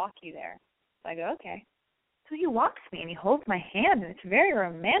 I'm going to walk you there. So I go, okay. So he walks me and he holds my hand, and it's very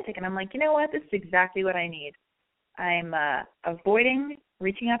romantic. And I'm like, you know what? This is exactly what I need. I'm avoiding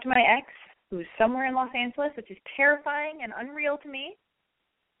reaching out to my ex, who's somewhere in Los Angeles, which is terrifying and unreal to me.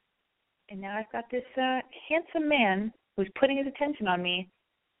 And now I've got this handsome man who's putting his attention on me,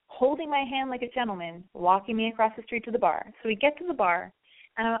 holding my hand like a gentleman, walking me across the street to the bar. So we get to the bar,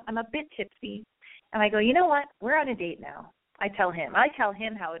 and I'm a bit tipsy. And I go, you know what? We're on a date now. I tell him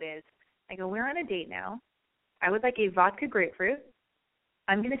how it is. I go, we're on a date now. I would like a vodka grapefruit.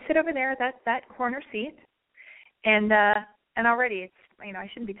 I'm going to sit over there at that corner seat, and already it's, I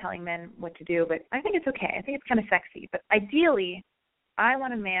shouldn't be telling men what to do, but I think it's okay. I think it's kind of sexy. But ideally, I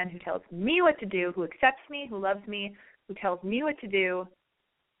want a man who tells me what to do, who accepts me, who loves me, who tells me what to do,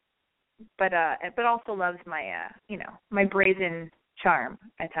 but also loves my my brazen charm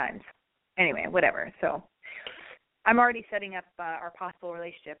at times. Anyway, whatever. So I'm already setting up our possible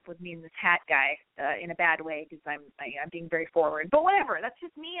relationship with me and this hat guy in a bad way because I'm being very forward. But whatever, that's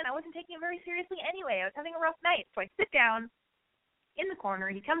just me, and I wasn't taking it very seriously anyway. I was having a rough night. So I sit down in the corner.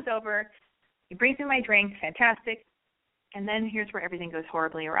 He comes over. He brings me my drink, fantastic. And then here's where everything goes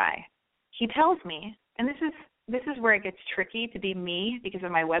horribly awry. He tells me, and this is where it gets tricky to be me because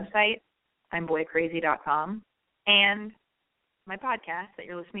of my website, I'm boycrazy.com, and my podcast that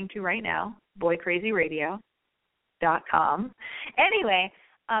you're listening to right now, boycrazyradio.com. Anyway,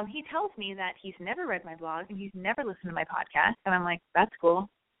 he tells me that he's never read my blog and he's never listened to my podcast, and I'm like, that's cool.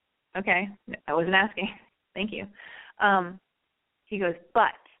 Okay, I wasn't asking. Thank you. He goes,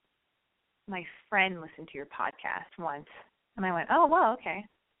 but my friend listened to your podcast once. And I went, oh, well, okay,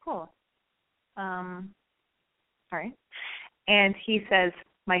 cool. All right. And he says,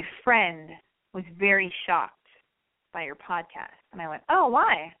 my friend was very shocked by your podcast. And I went, oh,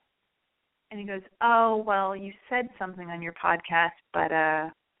 why? And he goes, oh, well, you said something on your podcast, but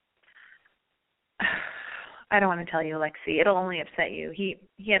I don't want to tell you, Alexi. It'll only upset you. He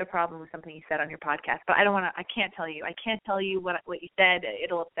had a problem with something you said on your podcast, but I can't tell you. I can't tell you what you said.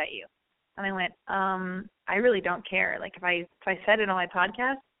 It'll upset you. And I went, I really don't care. Like if I said it on my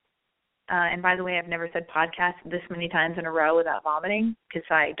podcast, and by the way, I've never said podcast this many times in a row without vomiting because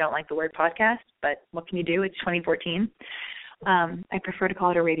I don't like the word podcast, but what can you do? It's 2014. I prefer to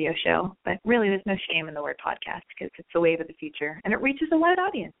call it a radio show, but really there's no shame in the word podcast because it's the wave of the future and it reaches a wide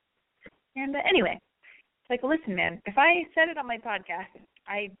audience. And anyway, it's like, listen, man, if I said it on my podcast,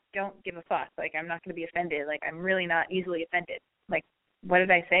 I don't give a fuck. Like I'm not going to be offended. Like I'm really not easily offended. Like, what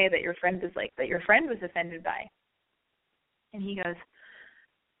did I say that your friend was offended by? And he goes,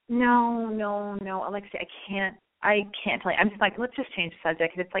 no, Alexi, I can't tell you. I'm just like, let's just change the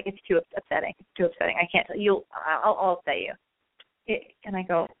subject. It's like, it's too upsetting. I can't tell you. I'll upset you. And I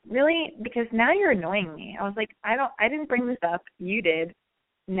go, really? Because now you're annoying me. I was like, I didn't bring this up. You did.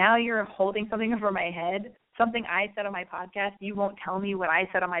 Now you're holding something over my head, something I said on my podcast. You won't tell me what I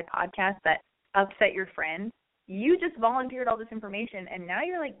said on my podcast that upset your friend. You just volunteered all this information, and now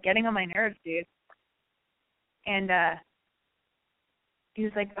you're, like, getting on my nerves, dude. And he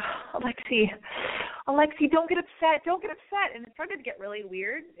was like, oh, Alexi, don't get upset. And it started to get really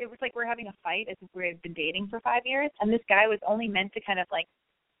weird. It was like we're having a fight as if we had been dating for 5 years, and this guy was only meant to kind of, like,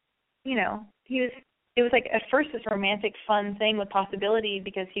 you know, it was like at first this romantic, fun thing with possibility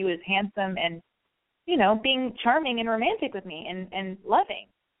because he was handsome and, you know, being charming and romantic with me and loving.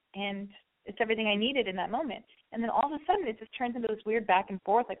 And it's everything I needed in that moment. And then all of a sudden it just turns into this weird back and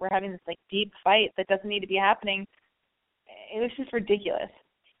forth, like we're having this like deep fight that doesn't need to be happening. It was just ridiculous.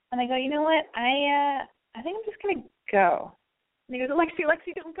 And I go, you know what? I think I'm just gonna go. And he goes, Alexi,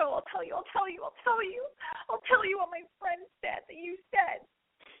 don't go. I'll tell you what my friend said that you said.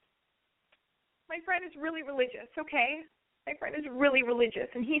 My friend is really religious, okay? My friend is really religious,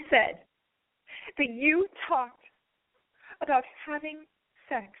 and he said that you talked about having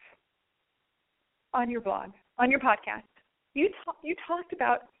sex on your blog, on your podcast. You talked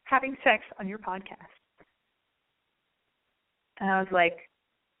about having sex on your podcast. And I was like,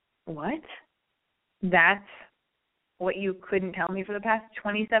 what? That's what you couldn't tell me for the past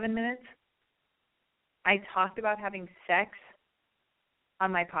 27 minutes? I talked about having sex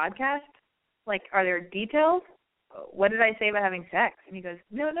on my podcast? Like, are there details? What did I say about having sex? And he goes,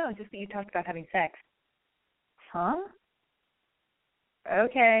 no, just that you talked about having sex. Huh?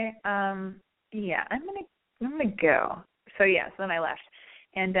 Okay, yeah, I'm gonna go. So then I left.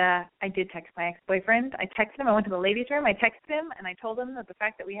 And I did text my ex-boyfriend. I texted him. I went to the ladies' room. I texted him, and I told him that the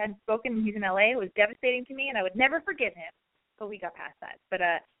fact that we hadn't spoken and he's in L.A. was devastating to me, and I would never forgive him. But we got past that. But,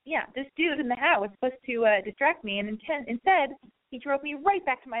 yeah, this dude in the hat was supposed to distract me, and instead he drove me right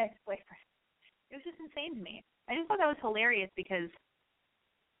back to my ex-boyfriend. It was just insane to me. I just thought that was hilarious because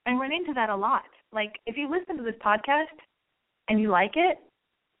I run into that a lot. Like, if you listen to this podcast and you like it,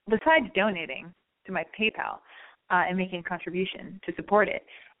 besides donating to my PayPal, and making a contribution to support it,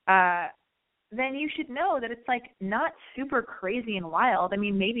 then you should know that it's like not super crazy and wild. I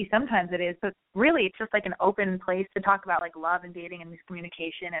mean, maybe sometimes it is, but really it's just like an open place to talk about like love and dating and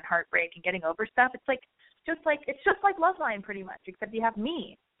miscommunication and heartbreak and getting over stuff. It's just like Love Line pretty much, except you have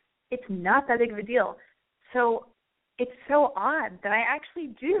me. It's not that big of a deal. So it's so odd that I actually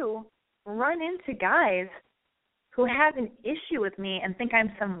do run into guys who have an issue with me and think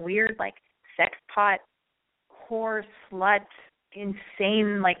I'm some weird like sex pot, whore, slut,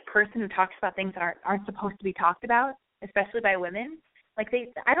 insane like person who talks about things that aren't supposed to be talked about, especially by women. Like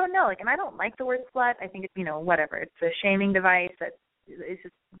I don't know, like, and I don't like the word slut. I think it's, whatever. It's a shaming device that is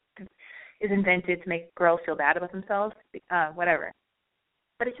invented to make girls feel bad about themselves, whatever.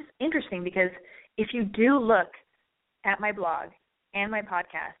 But it's just interesting because if you do look at my blog and my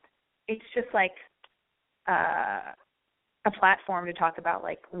podcast, it's just like a platform to talk about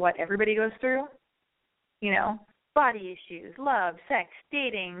like what everybody goes through. body issues, love, sex,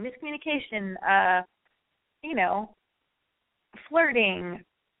 dating, miscommunication, flirting,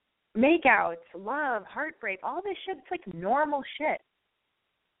 makeouts, love, heartbreak, all this shit. It's like normal shit.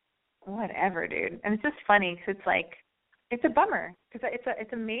 Whatever, dude. And it's just funny because it's like, it's a bummer because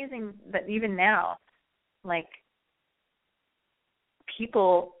it's amazing that even now, like,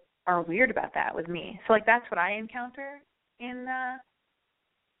 people are weird about that with me. So, like, that's what I encounter in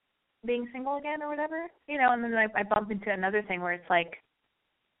being single again or whatever, and then I bump into another thing where it's like,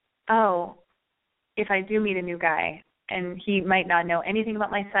 oh, if I do meet a new guy and he might not know anything about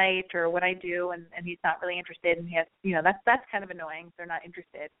my site or what I do and he's not really interested and he has, that's kind of annoying if they're not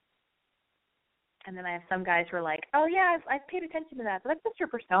interested. And then I have some guys who are like, oh, yeah, I've paid attention to that, but that's just your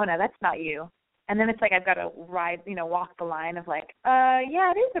persona. That's not you. And then it's like I've got to walk the line of like,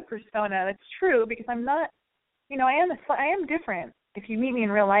 yeah, it is a persona. That's true because I'm not, I am different. If you meet me in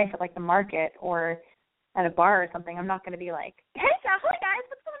real life at like the market or at a bar or something, I'm not going to be like, hey, guys, what's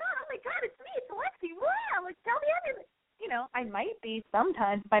going on? Oh my God, it's me, it's Alexi. Wow, like tell me everything. I might be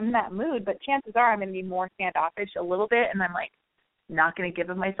sometimes if I'm in that mood, but chances are I'm going to be more standoffish a little bit, and I'm like not going to give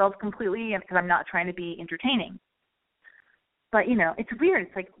of myself completely because I'm not trying to be entertaining. But it's weird.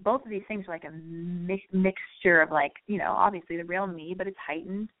 It's like both of these things are like a mixture of like obviously the real me, but it's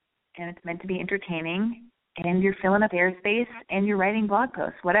heightened and it's meant to be entertaining. And you're filling up airspace, and you're writing blog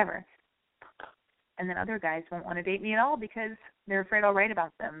posts, whatever. And then other guys won't want to date me at all because they're afraid I'll write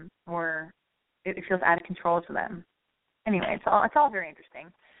about them, or it feels out of control to them. Anyway, it's all very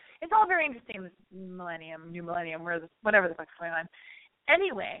interesting. It's all very interesting this new millennium, whatever the fuck's going on.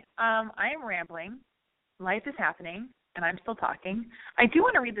 Anyway, I'm rambling. Life is happening, and I'm still talking. I do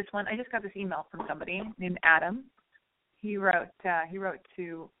want to read this one. I just got this email from somebody named Adam. He wrote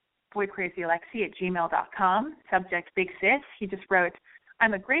to boycrazyalexi@gmail.com, subject Big Sis. He just wrote,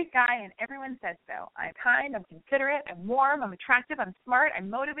 I'm a great guy and everyone says so. I'm kind, I'm considerate, I'm warm, I'm attractive, I'm smart, I'm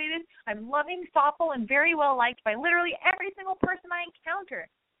motivated, I'm loving, thoughtful, and very well liked by literally every single person I encounter.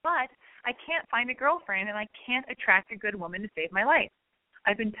 But I can't find a girlfriend and I can't attract a good woman to save my life.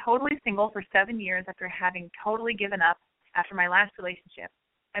 I've been totally single for 7 years after having totally given up after my last relationship.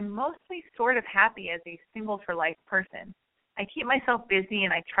 I'm mostly sort of happy as a single for life person. I keep myself busy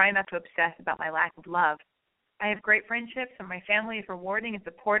and I try not to obsess about my lack of love. I have great friendships and my family is rewarding and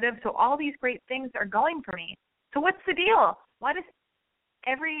supportive, so all these great things are going for me. So what's the deal? Why does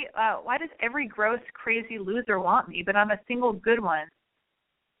every gross, crazy loser want me, but I'm a single good one?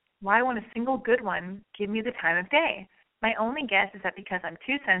 Why won't a single good one give me the time of day? My only guess is that because I'm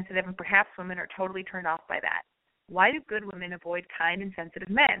too sensitive and perhaps women are totally turned off by that. Why do good women avoid kind and sensitive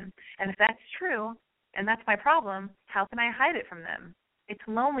men? And if that's true, and that's my problem, how can I hide it from them? It's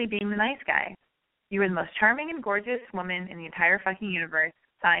lonely being the nice guy. You are the most charming and gorgeous woman in the entire fucking universe.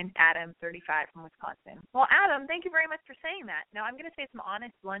 Signed, Adam, 35, from Wisconsin. Well, Adam, thank you very much for saying that. Now, I'm going to say some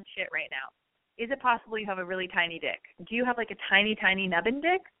honest, blunt shit right now. Is it possible you have a really tiny dick? Do you have like a tiny, tiny nubbin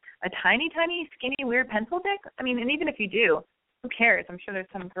dick? A tiny, tiny, skinny, weird pencil dick? I mean, and even if you do, who cares? I'm sure there's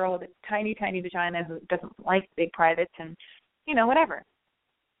some girl with a tiny, tiny vagina who doesn't like big privates and, whatever.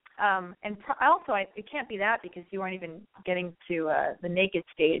 It can't be that because you aren't even getting to the naked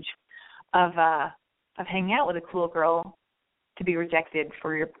stage of hanging out with a cool girl to be rejected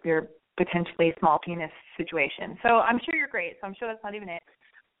for your potentially small penis situation. So I'm sure you're great. So I'm sure that's not even it.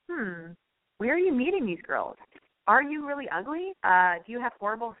 Where are you meeting these girls? Are you really ugly? Do you have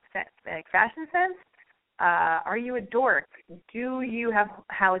horrible fashion sense? Are you a dork? Do you have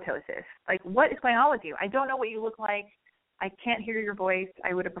halitosis? Like, what is going on with you? I don't know what you look like. I can't hear your voice.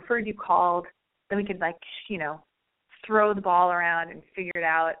 I would have preferred you called. Then we could, throw the ball around and figure it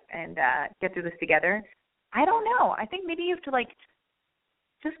out and get through this together. I don't know. I think maybe you have to,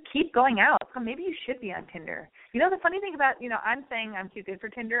 just keep going out. So maybe you should be on Tinder. The funny thing about, I'm saying I'm too good for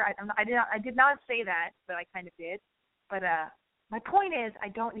Tinder. I did not say that, but I kind of did. But my point is I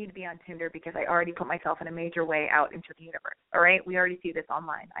don't need to be on Tinder because I already put myself in a major way out into the universe. All right? We already see this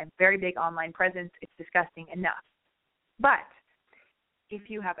online. I have very big online presence. It's disgusting enough. But if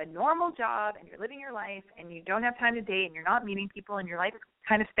you have a normal job and you're living your life and you don't have time to date and you're not meeting people and your life is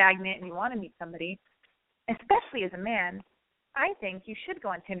kind of stagnant and you want to meet somebody, especially as a man, I think you should go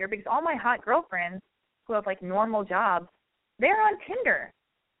on Tinder because all my hot girlfriends who have normal jobs, they're on Tinder.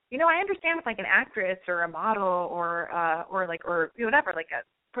 I understand if an actress or a model or whatever,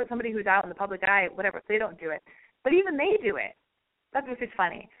 for somebody who's out in the public eye, whatever, they don't do it. But even they do it. That's what's just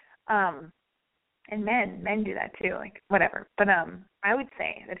funny. And men do that too, whatever. But I would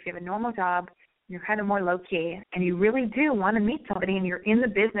say that if you have a normal job, you're kind of more low-key, and you really do want to meet somebody and you're in the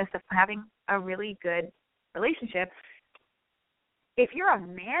business of having a really good relationship, if you're a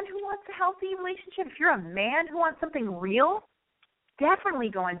man who wants a healthy relationship, if you're a man who wants something real, definitely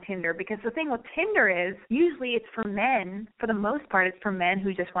go on Tinder, because the thing with Tinder is usually it's for men. For the most part, it's for men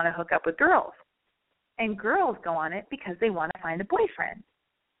who just want to hook up with girls. And girls go on it because they want to find a boyfriend.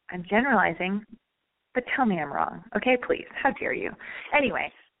 I'm generalizing, but tell me I'm wrong. Okay, please. How dare you?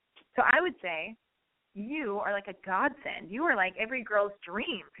 Anyway, so I would say you are like a godsend. You are like every girl's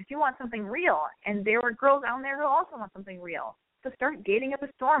dream because you want something real. And there are girls out there who also want something real. So start dating up a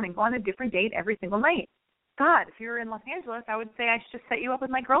storm and go on a different date every single night. God, if you're in Los Angeles, I would say I should just set you up with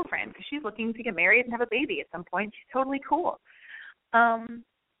my girlfriend because she's looking to get married and have a baby at some point. She's totally cool. And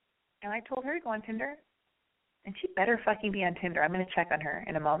I told her to go on Tinder, and she better fucking be on Tinder. I'm going to check on her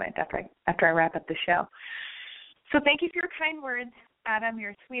in a moment after I wrap up the show. So thank you for your kind words, Adam.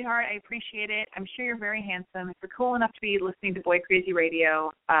 You're a sweetheart. I appreciate it. I'm sure you're very handsome. If you're cool enough to be listening to Boy Crazy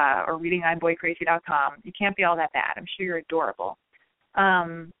Radio or reading I'mBoyCrazy.com, you can't be all that bad. I'm sure you're adorable.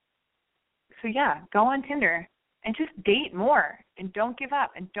 So yeah, go on Tinder and just date more and don't give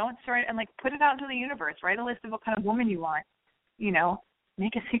up and don't start and like put it out into the universe. Write a list of what kind of woman you want. You know,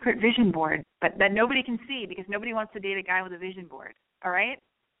 make a secret vision board, but that nobody can see because nobody wants to date a guy with a vision board. All right,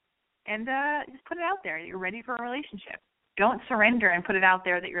 and just put it out there. You're ready for a relationship. Don't surrender and put it out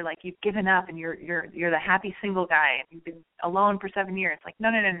there that you're like you've given up and you're the happy single guy and you've been alone for 7 years. Like no.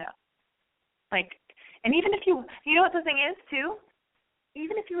 Like, and even if you know what the thing is too.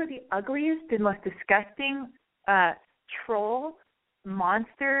 Even if you were the ugliest and most disgusting troll,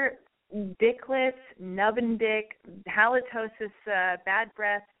 monster, dickless, nubbin dick, halitosis, bad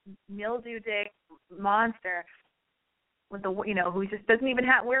breath, mildew dick monster with the who just doesn't even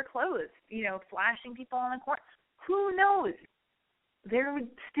wear clothes, flashing people on the corner. Who knows? There would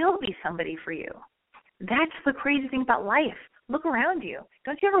still be somebody for you. That's the crazy thing about life. Look around you.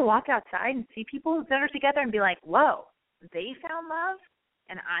 Don't you ever walk outside and see people that are together and be like, whoa, they found love?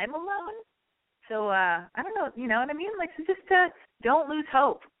 And I'm alone, so I don't know, you know what I mean? Like, so just don't lose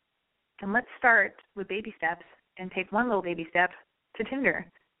hope, and let's start with baby steps and take one little baby step to Tinder.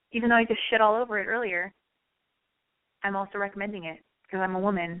 Even though I just shit all over it earlier, I'm also recommending it because I'm a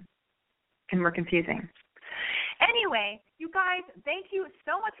woman and we're confusing. Anyway, you guys, thank you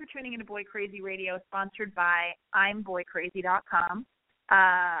so much for tuning into Boy Crazy Radio, sponsored by I'mBoyCrazy.com.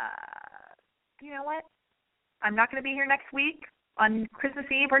 You know what? I'm not going to be here next week on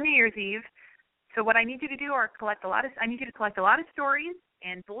Christmas Eve or New Year's Eve. So what I need you to do I need you to collect a lot of stories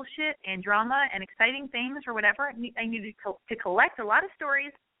and bullshit and drama and exciting things or whatever. I need you to collect a lot of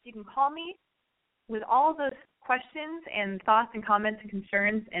stories. You can call me with all those questions and thoughts and comments and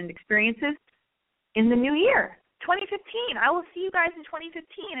concerns and experiences in the new year, 2015. I will see you guys in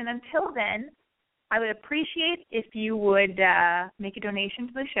 2015. And until then, I would appreciate if you would make a donation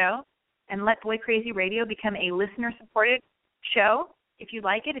to the show and let Boy Crazy Radio become a listener-supported show. If you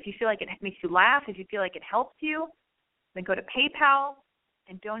like it, if you feel like it makes you laugh, if you feel like it helps you, then go to PayPal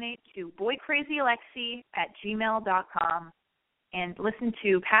and donate to boycrazyalexi@gmail.com and listen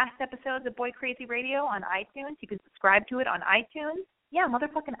to past episodes of Boy Crazy Radio on iTunes. You can subscribe to it on iTunes. Yeah,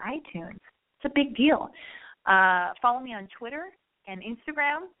 motherfucking iTunes. It's a big deal. Follow me on Twitter and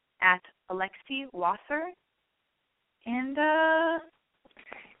Instagram at Alexi Wasser. And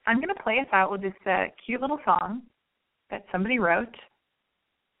I'm going to play us out with this cute little song that somebody wrote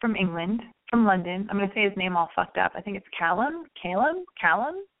from England, from London. I'm going to say his name all fucked up. I think it's Callum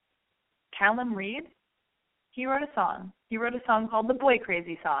Reed. He wrote a song. He wrote a song called the Boy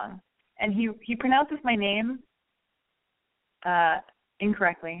Crazy Song. And he pronounces my name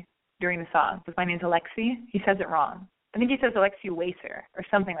incorrectly during the song, because my name's Alexi. He says it wrong. I think he says Alexi Wasser or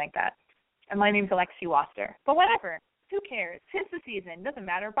something like that. And my name's Alexi Wasser. But whatever. Who cares? Tis the season. Doesn't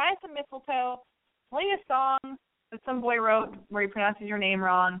matter. Buy some mistletoe. Play a song that some boy wrote where he pronounces your name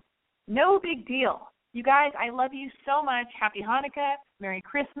wrong. No big deal. You guys, I love you so much. Happy Hanukkah. Merry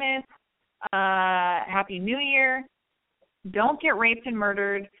Christmas. Happy New Year. Don't get raped and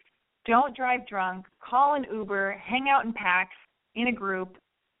murdered. Don't drive drunk. Call an Uber. Hang out in packs in a group.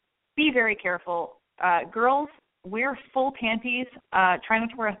 Be very careful. Girls, wear full panties. Try not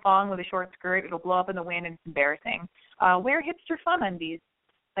to wear a thong with a short skirt. It'll blow up in the wind and it's embarrassing. Wear hipster fun undies.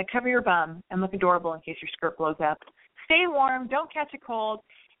 Like, cover your bum and look adorable in case your skirt blows up. Stay warm. Don't catch a cold.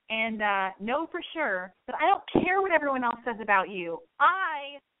 And know for sure that I don't care what everyone else says about you.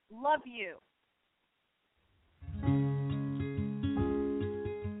 I love you.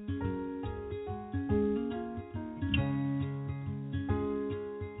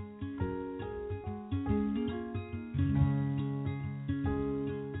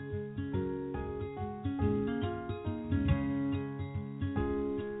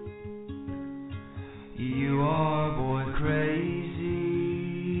 You are boy crazy.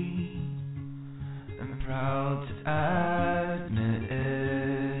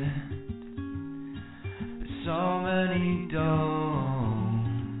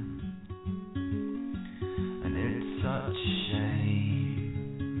 don't. And it's such a shame.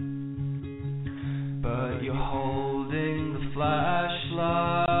 But you're holding the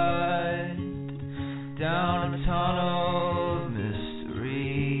flashlight down a tunnel of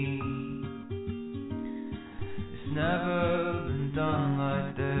mystery. It's never been done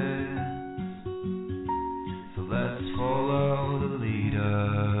like this. So let's follow the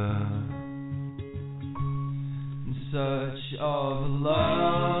leader in search of a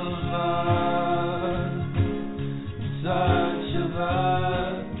lover, in search of a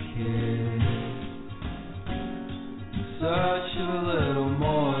kiss, in search of a little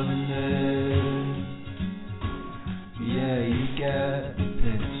more than this. Yeah, you get the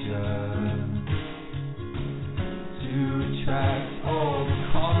picture. To attract all the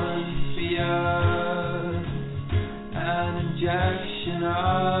common fears, an injection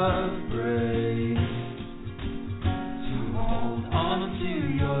of grace to hold on to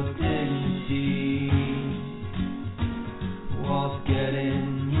your dignity whilst getting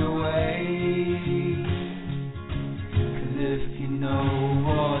your way. 'Cause if you know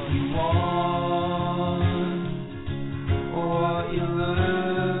what you want, or what you're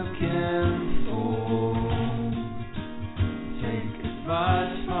looking for, take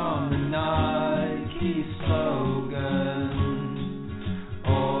advice from the Nike slogan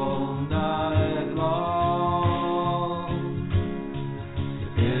all night long.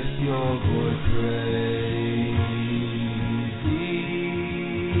 If you're boy crazy,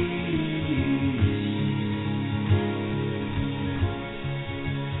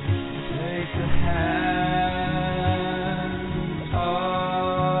 take a hand of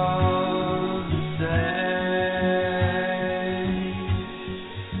the same.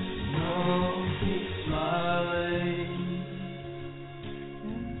 No, keep smiling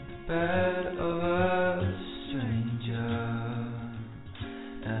in the bed of a stranger,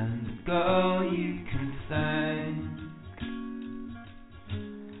 and the girl you can thank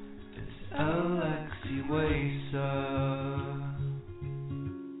is Alexi Waser.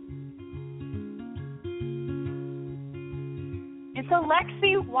 It's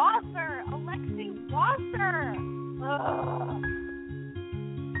Alexi Wasser. Alexi Wasser. Ugh.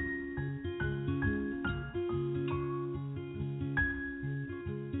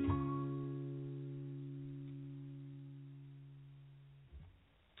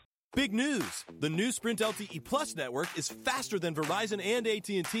 Big news! The new Sprint LTE Plus network is faster than Verizon and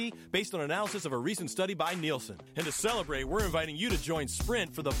AT&T based on analysis of a recent study by Nielsen. And to celebrate, we're inviting you to join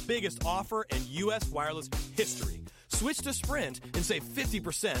Sprint for the biggest offer in U.S. wireless history. Switch to Sprint and save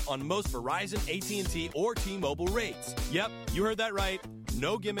 50% on most Verizon, AT&T, or T-Mobile rates. Yep, you heard that right.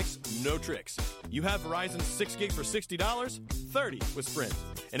 No gimmicks, no tricks. You have Verizon's 6 gigs for $60, $30 with Sprint.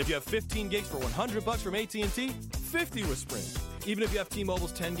 And if you have 15 gigs for $100 from AT&T, $50 with Sprint. Even if you have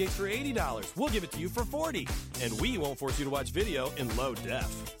T-Mobile's 10 gigs for $80, we'll give it to you for $40. And we won't force you to watch video in low def.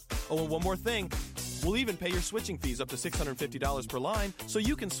 Oh, and one more thing. We'll even pay your switching fees up to $650 per line so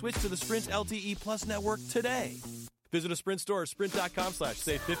you can switch to the Sprint LTE Plus network today. Visit a Sprint store or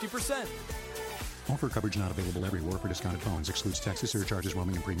sprint.com/save 50%. Offer coverage not available everywhere for discounted phones. Excludes taxes, surcharges,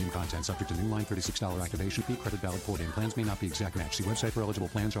 roaming, and premium content. Subject to new line $36 activation fee. Credit valid 4 day plans may not be exact match. See website for eligible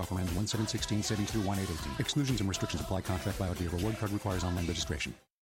plans. Offer ends 1/7/16. Savings through 1/8/18. Exclusions and restrictions apply. Contract valid via reward card requires online registration.